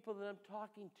 The people that I'm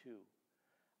talking to,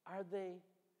 are they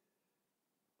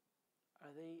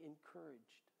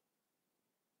encouraged?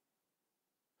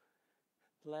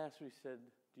 Last we said,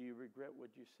 do you regret what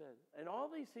you said? And all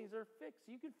these things are fixed.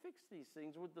 You can fix these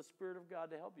things with the Spirit of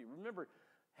God to help you. Remember,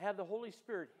 have the Holy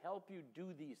Spirit help you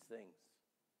do these things.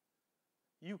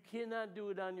 You cannot do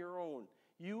it on your own.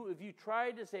 If you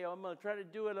try to say, oh, I'm going to try to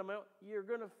do it, you're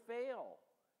going to fail.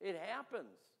 It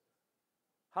happens.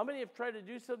 How many have tried to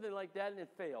do something like that and it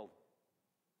failed?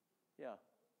 Yeah,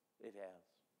 it has.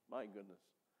 My goodness.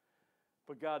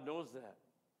 But God knows that.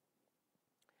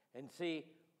 And see,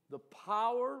 the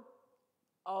power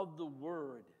of the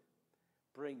word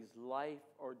brings life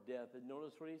or death. And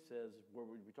notice what he says, where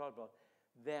we talked about,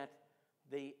 that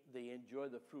they enjoy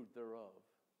the fruit thereof.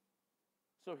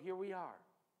 So here we are.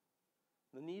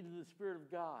 The need of the Spirit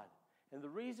of God. And the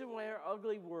reason why our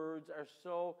ugly words are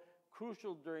so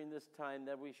crucial during this time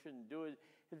that we shouldn't do it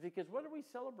is because what are we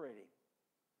celebrating?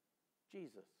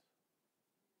 Jesus.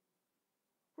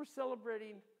 We're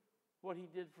celebrating what he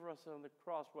did for us on the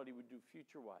cross, what he would do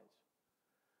future-wise.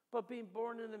 But being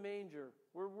born in a manger,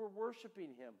 we're worshiping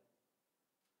him.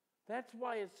 That's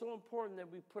why it's so important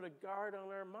that we put a guard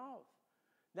on our mouth.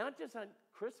 Not just on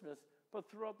Christmas, but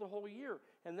throughout the whole year.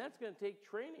 And that's going to take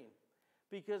training.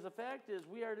 Because the fact is,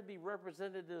 we are to be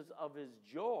representatives of his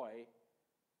joy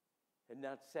and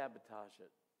not sabotage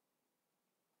it.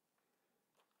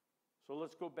 So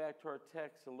let's go back to our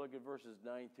text and look at verses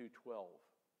 9 through 12.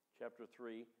 Chapter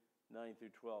 3, 9 through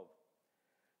 12.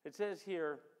 It says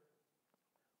here,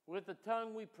 with the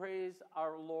tongue we praise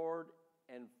our Lord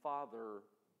and Father,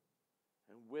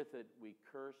 and with it we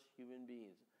curse human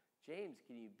beings. James,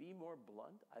 can you be more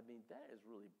blunt? I mean, that is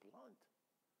really blunt.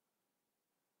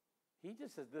 He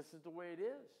just says this is the way it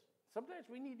is. Sometimes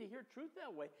we need to hear truth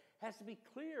that way. It has to be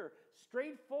clear,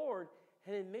 straightforward,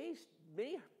 and it may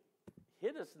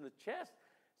hit us in the chest.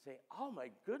 Say, oh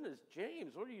my goodness,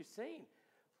 James, what are you saying?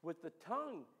 With the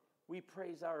tongue we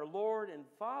praise our Lord and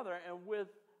Father, and with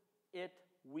it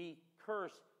we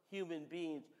curse human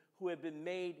beings who have been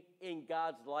made in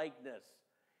God's likeness.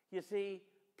 You see,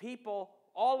 people,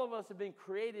 all of us have been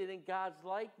created in God's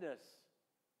likeness.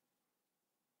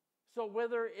 So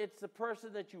whether it's the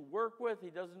person that you work with, he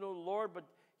doesn't know the Lord, but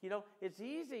it's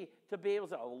easy to be able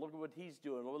to say, oh, look at what he's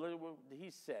doing. Oh, look at what he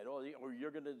said. Or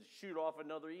you're going to shoot off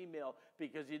another email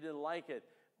because you didn't like it.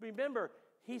 Remember,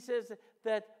 he says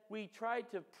that we try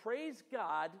to praise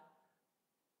God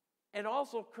and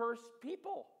also curse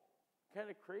people. Kind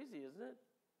of crazy, isn't it?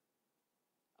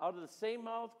 Out of the same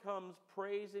mouth comes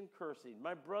praise and cursing.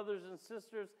 My brothers and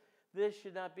sisters, this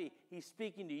should not be. He's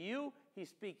speaking to you. He's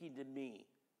speaking to me.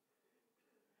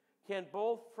 Can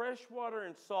both fresh water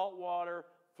and salt water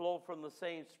flow from the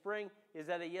same spring? Is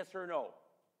that a yes or no?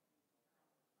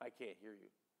 I can't hear you.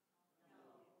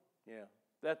 Yeah,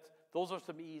 those are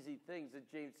some easy things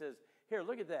that James says. Here,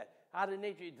 look at that. Out of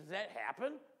nature, does that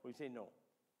happen? We say no.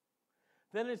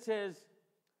 Then it says,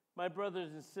 my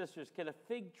brothers and sisters, can a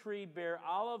fig tree bear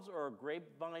olives or a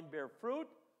grapevine bear fruit?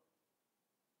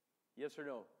 Yes or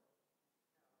no?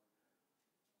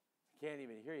 I can't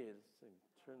even hear you.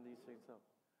 Turn these things up.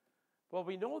 Well,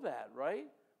 we know that,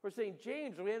 right? We're saying,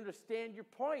 James, we understand your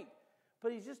point.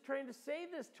 But he's just trying to say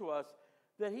this to us,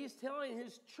 that he's telling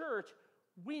his church,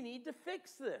 we need to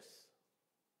fix this.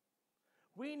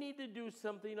 We need to do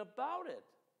something about it.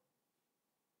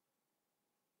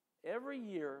 Every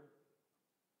year,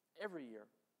 everybody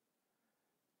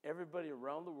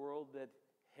around the world that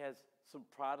has some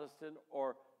Protestant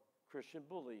or Christian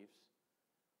beliefs,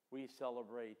 we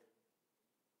celebrate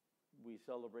his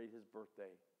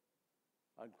birthday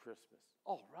on Christmas.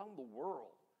 All around the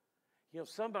world.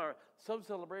 Some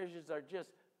celebrations are just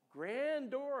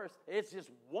grandiose. It's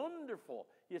just wonderful.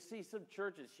 You see some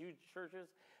churches, huge churches,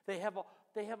 they have a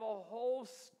whole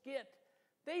skit.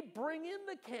 They bring in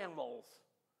the camels.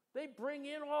 They bring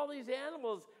in all these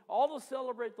animals, all to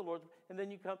celebrate the Lord. And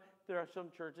then there are some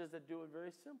churches that do it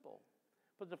very simple.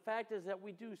 But the fact is that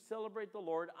we do celebrate the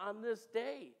Lord on this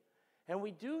day. And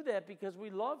we do that because we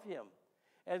love him.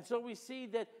 And so we see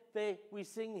that we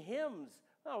sing hymns.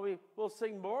 Oh, we'll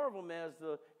sing more of them as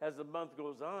the month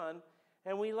goes on.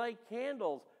 And we light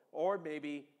candles. Or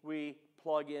maybe we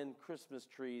plug in Christmas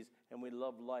trees and we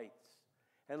love lights.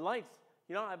 And lights,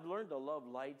 I've learned to love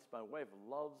lights. My wife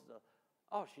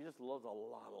she just loves a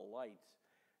lot of lights.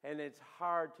 And it's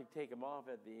hard to take them off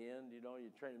at the end. You're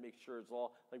trying to make sure it's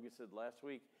all, like we said last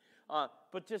week.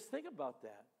 But just think about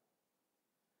that.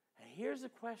 And here's a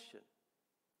question.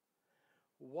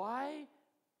 Why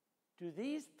do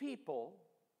these people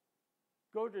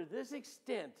go to this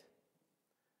extent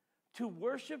to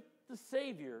worship the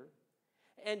Savior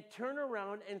and turn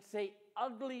around and say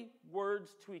ugly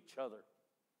words to each other?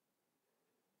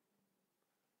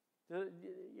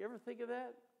 You ever think of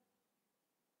that?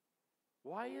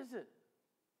 Why is it?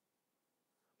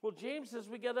 Well, James says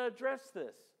we got to address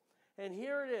this. And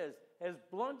here it is, as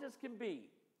blunt as can be.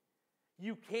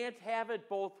 You can't have it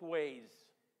both ways.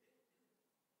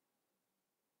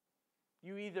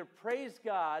 You either praise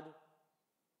God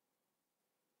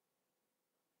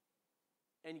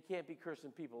and you can't be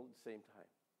cursing people at the same time.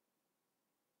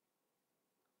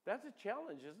 That's a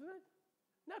challenge, isn't it?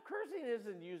 Now, cursing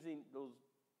isn't using those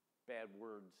bad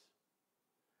words.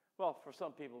 Well, for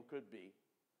some people it could be.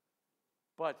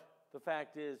 But the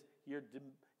fact is, you're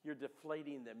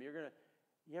deflating them.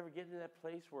 You ever get in that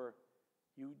place where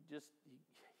you're just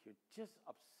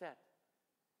upset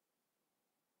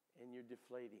and you're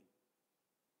deflating?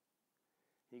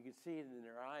 You can see it in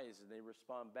their eyes, and they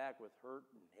respond back with hurt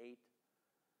and hate.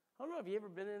 I don't know, have you ever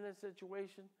been in that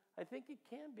situation? I think it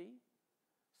can be.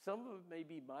 Some of it may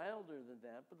be milder than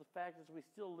that, but the fact is we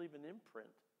still leave an imprint.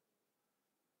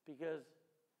 Because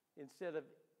instead of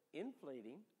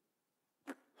inflating,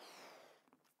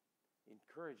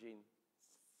 encouraging,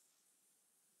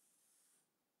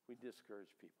 we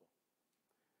discourage people.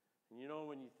 And you know,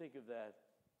 when you think of that,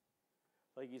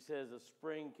 like he says, a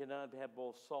spring cannot have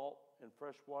both salt and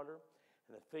fresh water,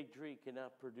 and a fig tree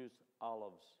cannot produce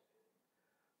olives.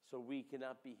 So we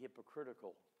cannot be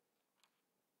hypocritical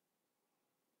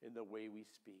in the way we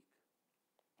speak.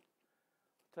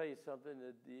 I'll tell you something,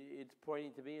 that it's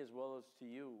pointing to me as well as to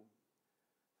you,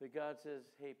 that God says,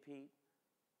 hey, Pete,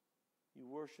 you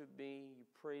worship me, you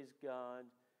praise God,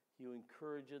 you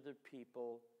encourage other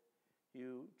people,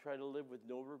 you try to live with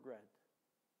no regret.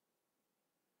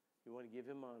 You want to give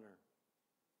him honor.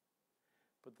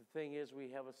 But the thing is, we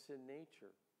have a sin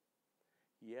nature.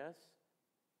 Yes,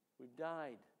 we've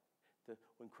died.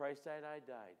 When Christ died, I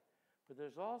died. But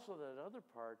there's also that other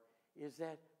part, is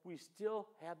that we still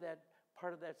have that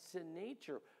part of that sin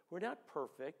nature. We're not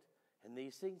perfect, and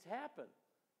these things happen.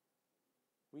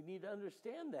 We need to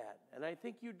understand that, and I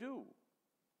think you do.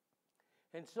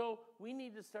 And so we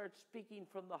need to start speaking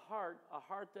from the heart, a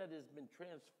heart that has been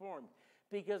transformed,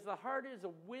 because the heart is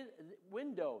a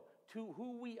window to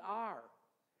who we are.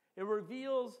 It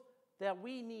reveals that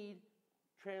we need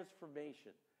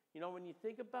transformation. You know, when you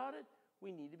think about it,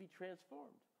 we need to be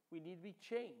transformed. We need to be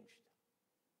changed.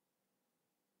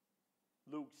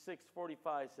 Luke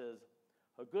 6:45 says,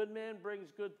 a good man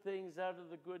brings good things out of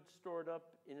the good stored up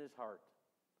in his heart.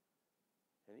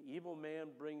 An evil man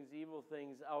brings evil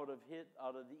things out of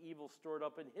the evil stored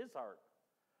up in his heart.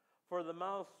 For the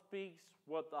mouth speaks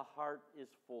what the heart is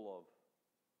full of.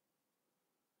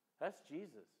 That's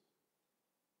Jesus.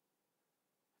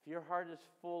 If your heart is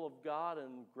full of God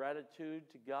and gratitude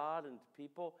to God and to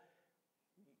people,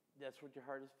 that's what your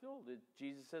heart is filled with.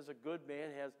 Jesus says a good man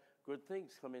has good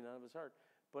things coming out of his heart.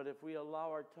 But if we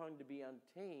allow our tongue to be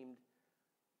untamed,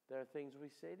 there are things we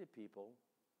say to people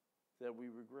that we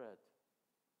regret.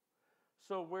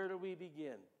 So where do we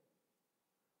begin?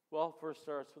 Well, first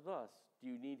starts with us. Do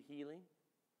you need healing?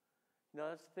 Now,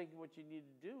 that's thinking what you need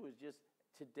to do is just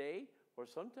today or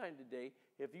sometime today,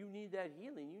 if you need that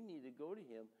healing, you need to go to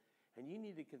him and you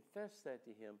need to confess that to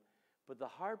him. But the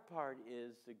hard part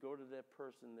is to go to that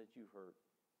person that you hurt.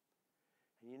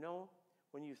 And you know,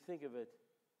 when you think of it,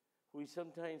 we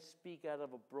sometimes speak out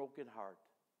of a broken heart.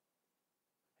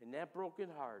 And that broken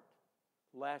heart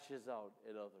lashes out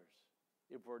at others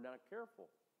if we're not careful.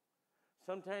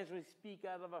 Sometimes we speak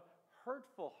out of a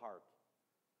hurtful heart.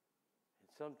 And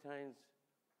sometimes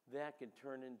that can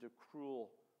turn into cruel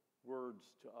words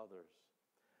to others.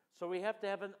 So we have to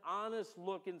have an honest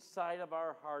look inside of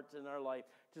our hearts and our life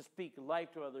to speak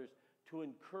life to others, to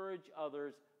encourage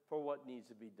others for what needs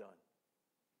to be done.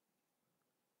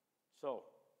 So,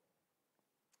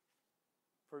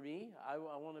 for me, I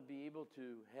want to be able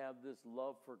to have this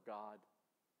love for God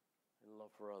and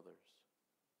love for others.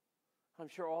 I'm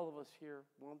sure all of us here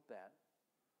want that.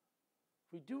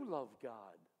 We do love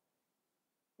God.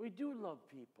 We do love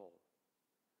people.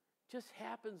 It just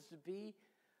happens to be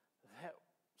that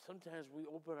sometimes we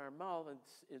open our mouth and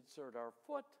insert our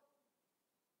foot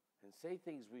and say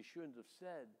things we shouldn't have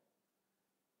said.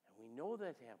 And we know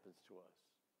that happens to us.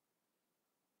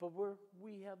 But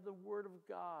we have the Word of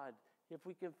God. If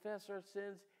we confess our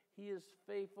sins, he is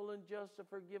faithful and just to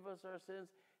forgive us our sins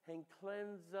and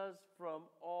cleanse us from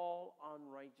all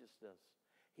unrighteousness.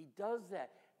 He does that.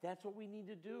 That's what we need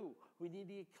to do. We need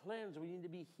to get cleansed. We need to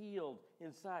be healed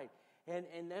inside.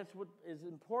 And that's what is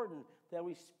important, that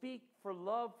we speak for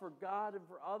love for God and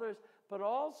for others, but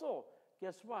also,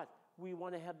 guess what? We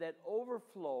want to have that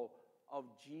overflow of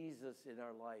Jesus in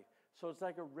our life. So it's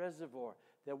like a reservoir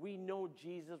that we know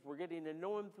Jesus. We're getting to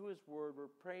know him through his word. We're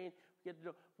praying.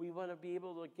 We want to be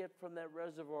able to get from that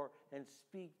reservoir and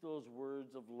speak those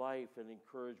words of life and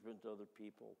encouragement to other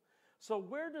people. So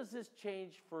where does this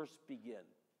change first begin?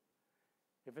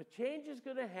 If a change is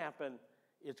going to happen,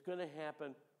 it's going to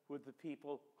happen with the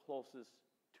people closest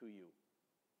to you.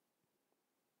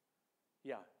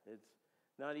 Yeah, it's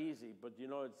not easy, but you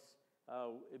know,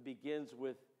 it begins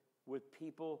with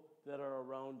people that are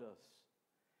around us.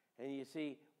 And you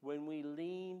see, when we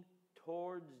lean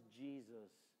towards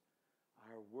Jesus,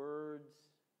 our words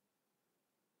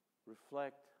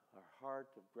reflect our heart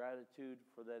of gratitude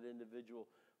for that individual,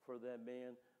 for that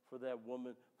man, for that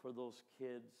woman, for those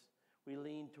kids. We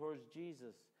lean towards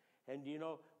Jesus. And you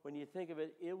know, when you think of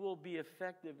it, it will be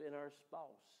effective in our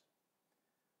spouse.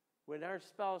 When our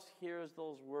spouse hears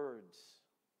those words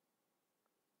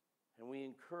and we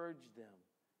encourage them,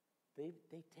 they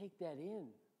take that in.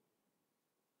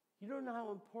 You don't know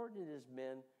how important it is,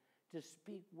 men, to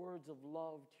speak words of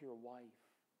love to your wife.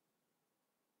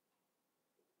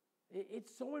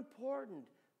 It's so important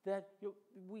that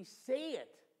we say it.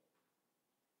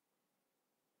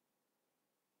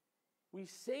 We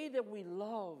say that we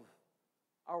love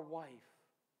our wife.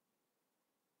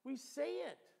 We say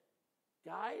it.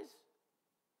 Guys,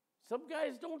 some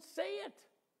guys don't say it.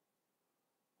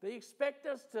 They expect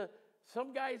us to,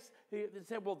 some guys, they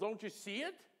say, well, don't you see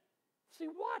it? See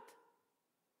what?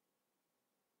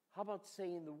 How about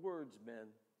saying the words, men?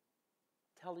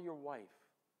 Tell your wife.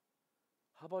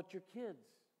 How about your kids?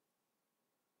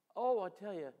 Oh, I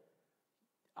tell you,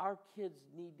 our kids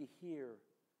need to hear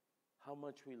how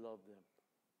much we love them.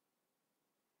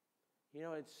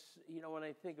 You know, when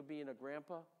I think of being a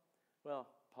grandpa, well,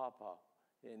 Papa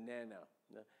and Nana,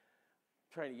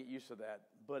 trying to get used to that.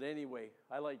 But anyway,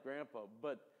 I like grandpa.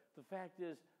 But the fact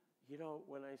is, you know,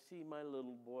 when I see my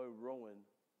little boy Rowan,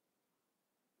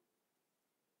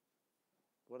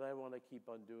 what I want to keep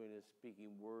on doing is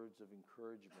speaking words of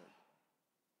encouragement.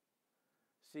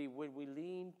 See, when we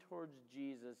lean towards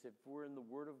Jesus, if we're in the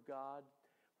Word of God,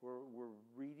 we're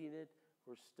reading it,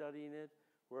 we're studying it,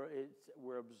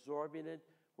 we're absorbing it,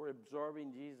 we're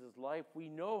absorbing Jesus' life, we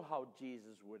know how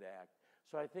Jesus would act.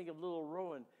 So I think of little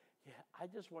Rowan, yeah, I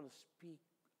just want to speak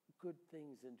good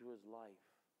things into his life.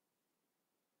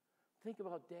 Think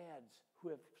about dads who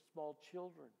have small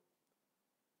children.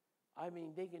 I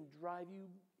mean, they can drive you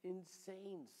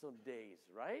insane some days,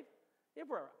 right? If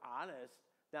we're honest,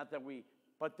 not that we,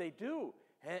 but they do.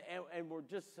 And we're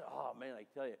just, oh man, I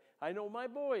tell you. I know my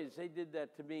boys, they did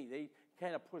that to me. They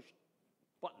kind of pushed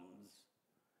buttons.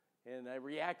 And I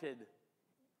reacted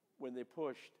when they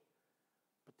pushed.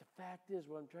 But the fact is,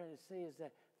 what I'm trying to say is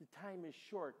that the time is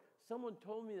short. Someone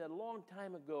told me that a long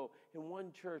time ago in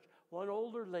one church, one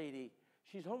older lady,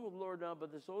 she's home with the Lord now,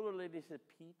 but this older lady said,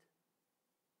 Pete,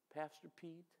 Pastor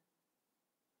Pete,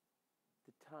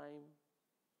 the time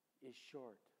is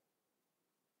short.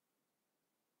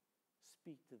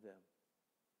 Speak to them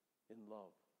in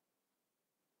love.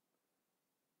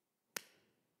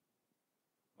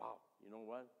 Wow, you know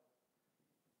what?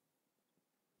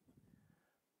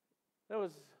 That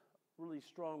was really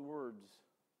strong words,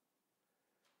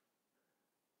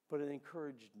 but it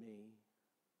encouraged me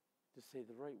to say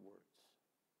the right words.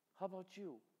 How about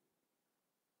you?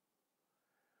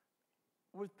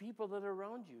 With people that are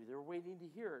around you, they're waiting to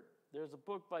hear it. There's a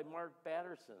book by Mark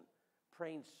Batterson,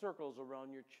 Praying Circles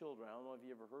Around Your Children. I don't know if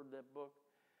you ever heard that book,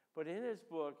 but in his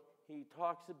book, he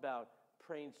talks about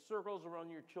praying circles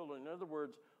around your children. In other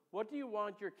words, what do you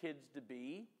want your kids to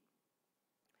be?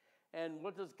 And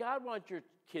what does God want your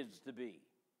kids to be?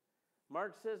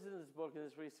 Mark says in his book, and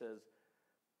this is what he says.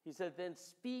 He said, then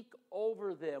speak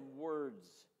over them words.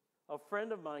 A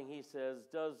friend of mine, he says,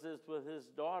 does this with his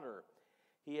daughter.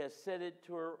 He has said it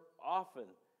to her often,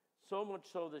 so much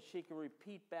so that she can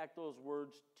repeat back those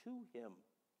words to him.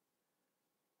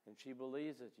 And she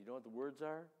believes it. You know what the words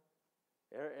are?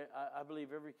 I believe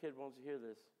every kid wants to hear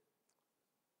this.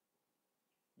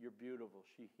 You're beautiful.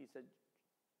 He said,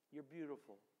 you're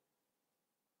beautiful.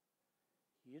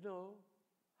 You know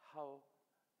how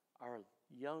our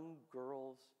young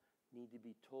girls need to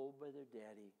be told by their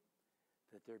daddy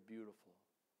that they're beautiful.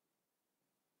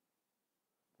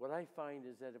 What I find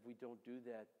is that if we don't do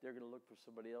that, they're going to look for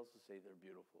somebody else to say they're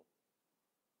beautiful.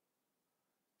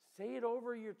 Say it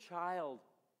over your child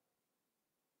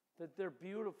that they're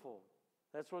beautiful.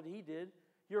 That's what he did.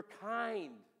 You're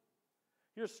kind.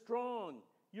 You're strong.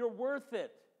 You're worth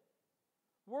it.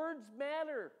 Words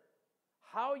matter.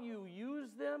 How you use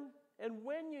them and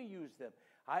when you use them.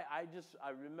 I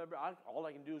remember, all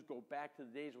I can do is go back to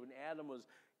the days when Adam was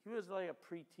like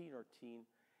a preteen or teen,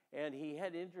 and he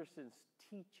had interest in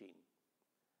teaching.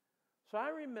 So I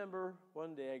remember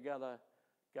one day I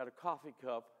got a coffee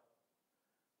cup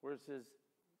where it says,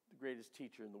 the greatest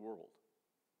teacher in the world.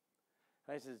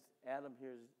 And I says, Adam,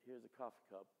 here's a coffee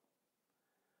cup.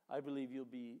 I believe you'll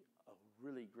be a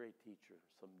really great teacher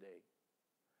someday.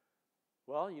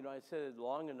 Well, you know, I said it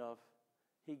long enough.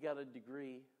 He got a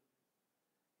degree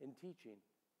in teaching.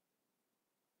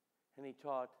 And he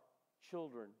taught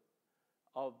children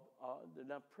of, they're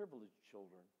not privileged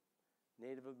children,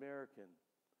 Native American,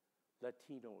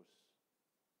 Latinos.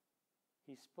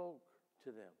 He spoke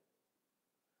to them.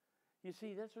 You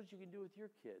see, that's what you can do with your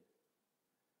kid.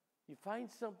 You find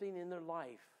something in their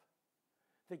life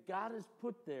that God has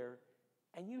put there,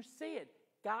 and you say it.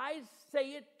 Guys,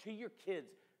 say it to your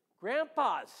kids.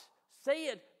 Grandpas, say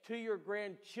it to your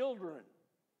grandchildren.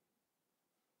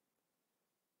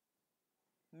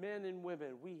 Men and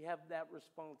women, we have that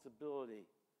responsibility.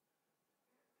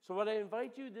 So what I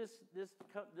invite you this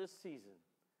season,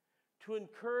 to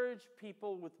encourage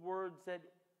people with words that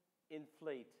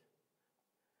inflate,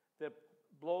 that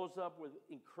blows up with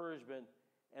encouragement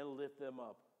and lift them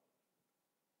up.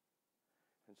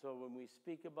 And so when we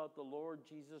speak about the Lord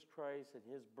Jesus Christ and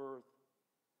his birth,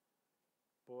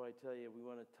 boy, I tell you, we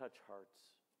want to touch hearts.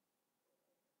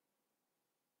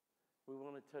 We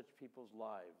want to touch people's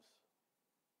lives.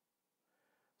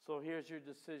 So here's your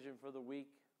decision for the week,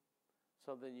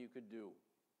 something you could do,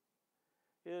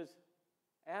 is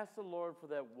ask the Lord for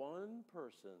that one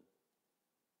person,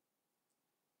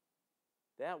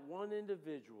 that one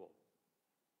individual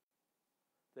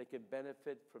that can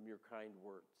benefit from your kind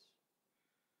words.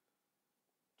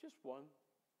 Just one.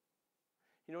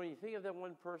 You know, when you think of that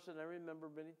one person, I remember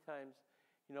many times,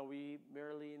 you know,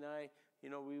 Marilee and I,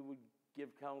 you know, we would give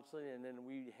counseling, and then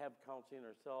we have counseling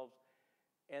ourselves.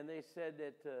 And they said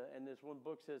that, and this one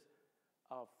book says,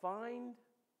 find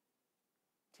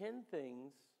 10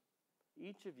 things,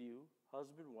 each of you,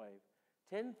 husband, wife,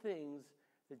 10 things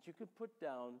that you can put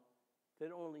down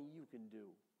that only you can do.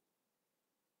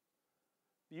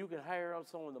 You can hire out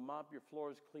someone to mop your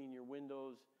floors, clean your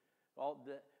windows, all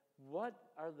that. What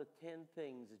are the 10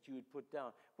 things that you would put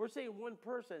down? We're saying one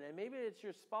person, and maybe it's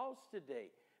your spouse today.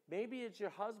 Maybe it's your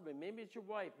husband. Maybe it's your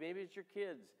wife. Maybe it's your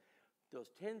kids.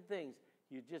 Those 10 things,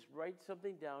 you just write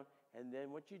something down, and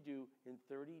then what you do in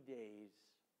 30 days,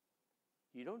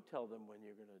 you don't tell them when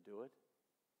you're going to do it.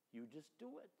 You just do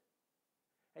it.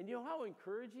 And you know how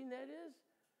encouraging that is?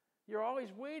 You're always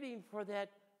waiting for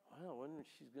that, well, when is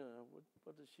she going to,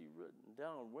 what has she written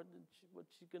down?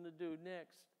 What's she going to do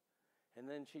next? And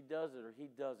then she does it or he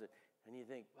does it. And you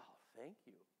think, wow, thank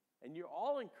you. And you're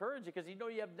all encouraged because you know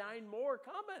you have 9 more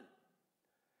coming.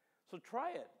 So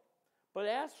try it. But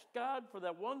ask God for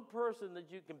that one person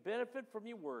that you can benefit from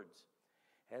your words.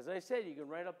 As I said, you can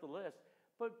write up the list,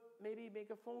 but maybe make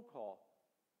a phone call.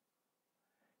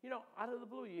 You know, out of the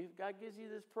blue, God gives you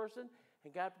this person,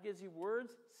 and God gives you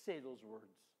words, say those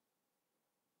words.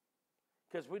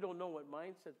 Because we don't know what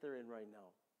mindset they're in right now.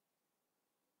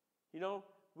 You know,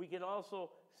 we can also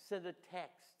send a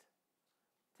text.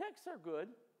 Texts are good.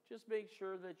 Just make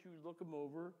sure that you look them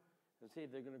over and see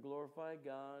if they're going to glorify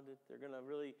God, if they're going to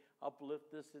really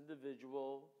uplift this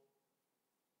individual.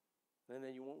 And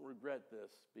then you won't regret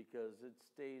this because it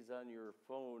stays on your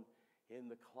phone in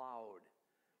the cloud.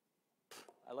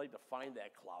 I like to find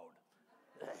that cloud.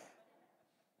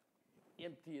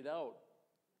 Empty it out.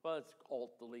 Well, it's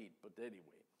Alt-Delete, but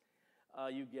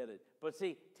anyway, you get it. But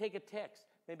see, take a text,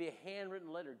 maybe a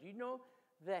handwritten letter. Do you know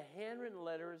that handwritten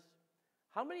letters,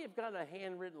 how many have gotten a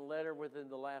handwritten letter within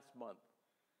the last month?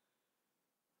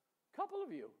 A couple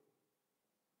of you.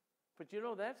 But you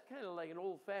know, that's kind of like an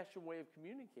old-fashioned way of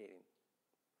communicating.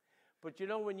 But you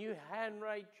know, when you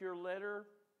handwrite your letter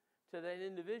to that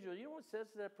individual, you know what it says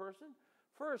to that person?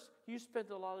 First, you spent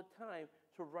a lot of time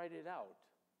to write it out.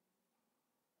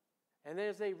 And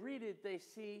as they read it, they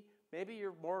see maybe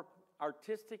you're more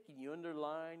artistic and you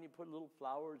underline, you put little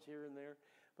flowers here and there.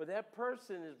 But that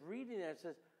person is reading that and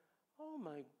says, oh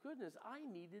my goodness, I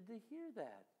needed to hear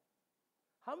that.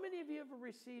 How many of you ever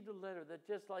received a letter that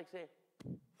just like say,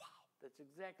 wow, that's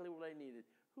exactly what I needed?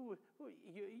 Who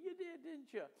you did,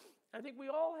 didn't you? I think we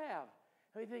all have.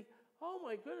 And we think, oh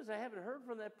my goodness, I haven't heard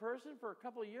from that person for a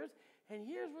couple of years, and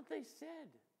here's what they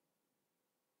said.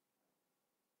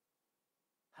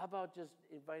 How about just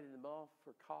inviting them all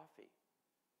for coffee?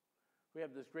 We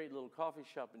have this great little coffee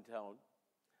shop in town.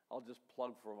 I'll just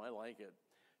plug for them. I like it.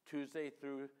 Tuesday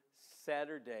through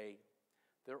Saturday,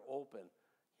 they're open.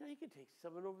 You know, you can take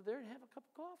someone over there and have a cup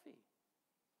of coffee.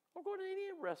 Or go to any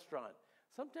restaurant.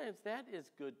 Sometimes that is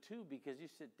good too because you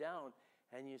sit down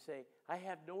and you say, I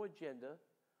have no agenda.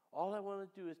 All I want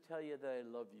to do is tell you that I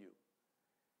love you.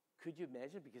 Could you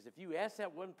imagine? Because if you ask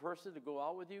that one person to go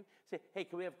out with you, say, hey,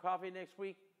 can we have coffee next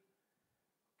week?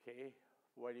 Okay,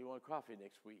 why do you want coffee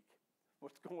next week?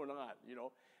 What's going on? You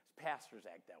know, pastors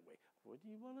act that way. What do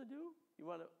you want to do? You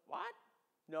want to, what?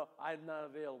 No, I'm not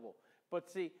available. But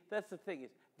see, that's the thing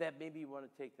is that maybe you want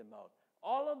to take them out.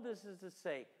 All of this is to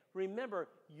say, Remember,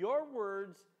 your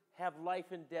words have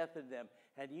life and death in them,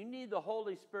 and you need the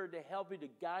Holy Spirit to help you to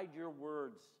guide your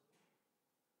words.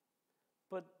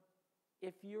 But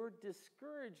if you're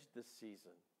discouraged this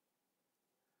season,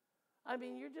 I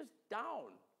mean, you're just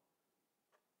down,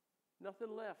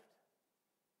 nothing left,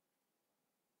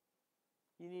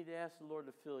 you need to ask the Lord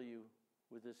to fill you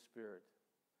with His Spirit.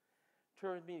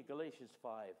 Turn with me to Galatians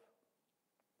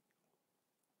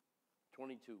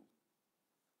 5:22.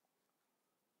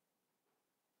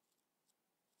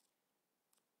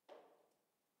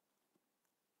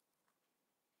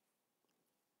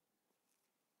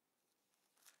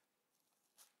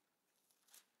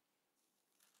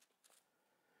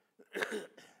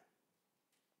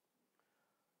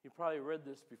 You probably read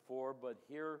this before, but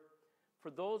here, for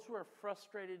those who are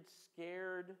frustrated,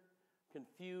 scared,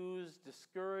 confused,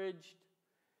 discouraged,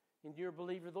 and you're a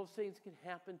believer, those things can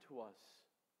happen to us.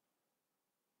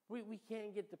 We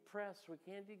can't get depressed. We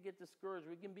can't get discouraged.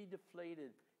 We can be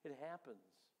deflated. It happens.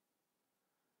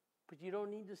 But you don't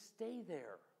need to stay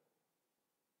there.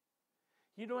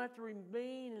 You don't have to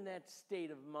remain in that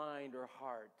state of mind or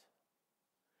heart.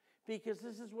 Because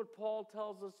this is what Paul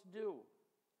tells us to do.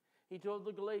 He told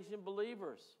the Galatian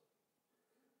believers,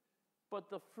 but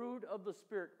the fruit of the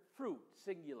Spirit, fruit,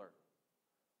 singular,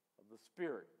 of the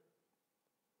Spirit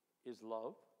is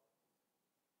love.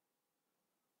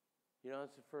 You know,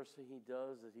 that's the first thing He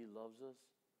does, that He loves us.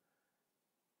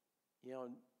 You know,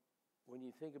 when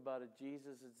you think about it,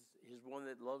 Jesus is one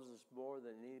that loves us more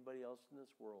than anybody else in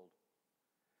this world.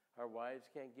 Our wives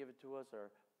can't give it to us.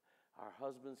 Our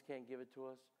husbands can't give it to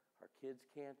us. Our kids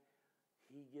can't.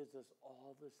 He gives us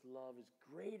all this love. Is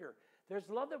greater. There's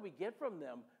love that we get from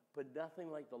them, but nothing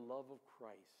like the love of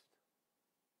Christ,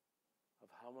 of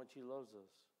how much He loves us.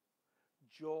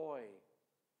 Joy,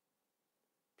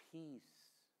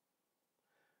 peace.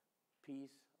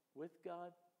 Peace with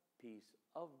God, peace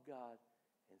of God,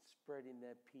 and spreading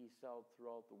that peace out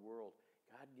throughout the world.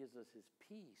 God gives us His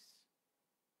peace.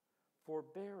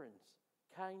 Forbearance,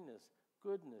 kindness,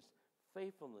 goodness,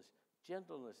 faithfulness,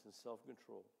 gentleness, and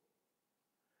self-control.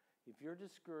 If you're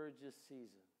discouraged this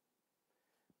season,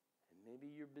 and maybe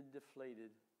you've been deflated,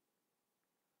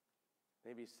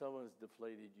 maybe someone's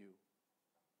deflated you,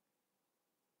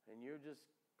 and you're just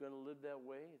going to live that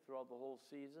way throughout the whole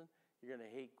season, you're going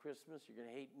to hate Christmas, you're going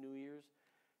to hate New Year's,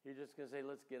 you're just going to say,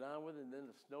 let's get on with it, and then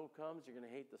the snow comes, you're going to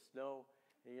hate the snow,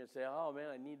 and you're going to say, oh man,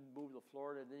 I need to move to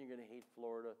Florida, and then you're going to hate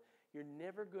Florida. You're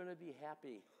never going to be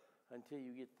happy until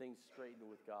you get things straightened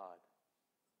with God.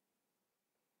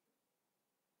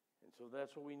 And so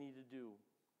that's what we need to do.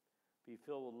 Be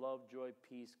filled with love, joy,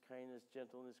 peace, kindness,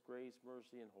 gentleness, grace,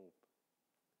 mercy, and hope.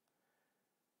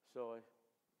 So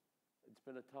it's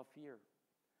been a tough year.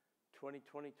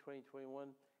 2020, 2021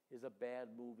 is a bad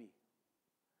movie.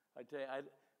 I tell you,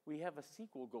 we have a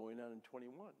sequel going on in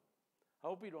 21. I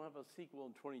hope we don't have a sequel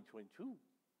in 2022.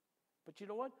 But you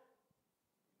know what?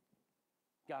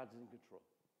 God's in control.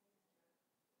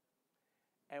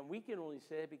 And we can only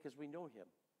say it because we know Him.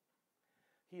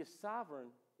 He is sovereign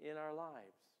in our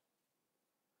lives.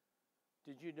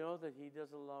 Did you know that He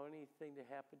doesn't allow anything to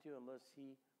happen to you unless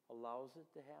He allows it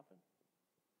to happen?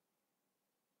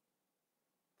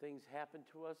 Things happen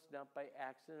to us not by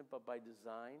accident, but by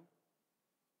design.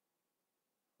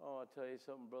 Oh, I'll tell you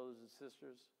something, brothers and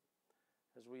sisters,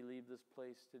 as we leave this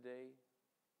place today,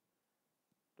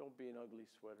 don't be an ugly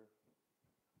sweater.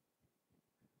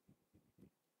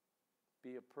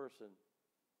 Be a person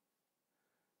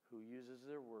who uses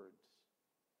their words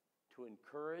to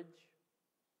encourage,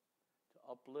 to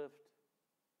uplift,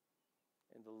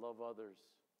 and to love others.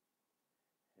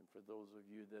 And for those of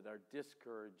you that are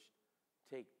discouraged,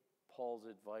 take Paul's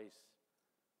advice.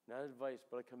 Not advice,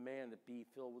 but a command to be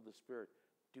filled with the Spirit.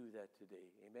 Do that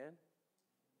today. Amen?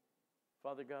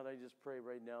 Father God, I just pray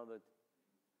right now that,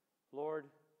 Lord,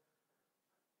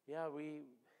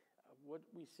 what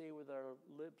we say with our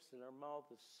lips and our mouth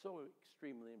is so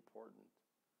extremely important.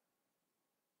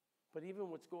 But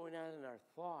even what's going on in our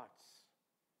thoughts,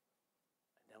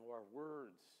 and now our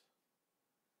words,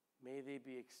 may they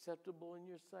be acceptable in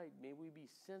your sight. May we be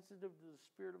sensitive to the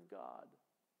Spirit of God.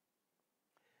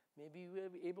 May we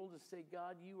be able to say,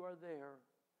 God, you are there.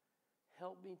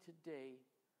 Help me today.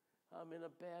 I'm in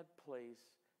a bad place.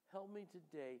 Help me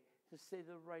today to say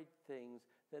the right things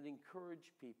that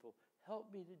encourage people.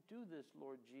 Help me to do this,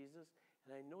 Lord Jesus.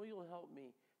 And I know you'll help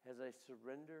me as I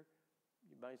surrender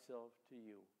myself to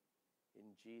you. In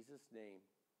Jesus' name,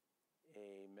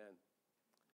 amen.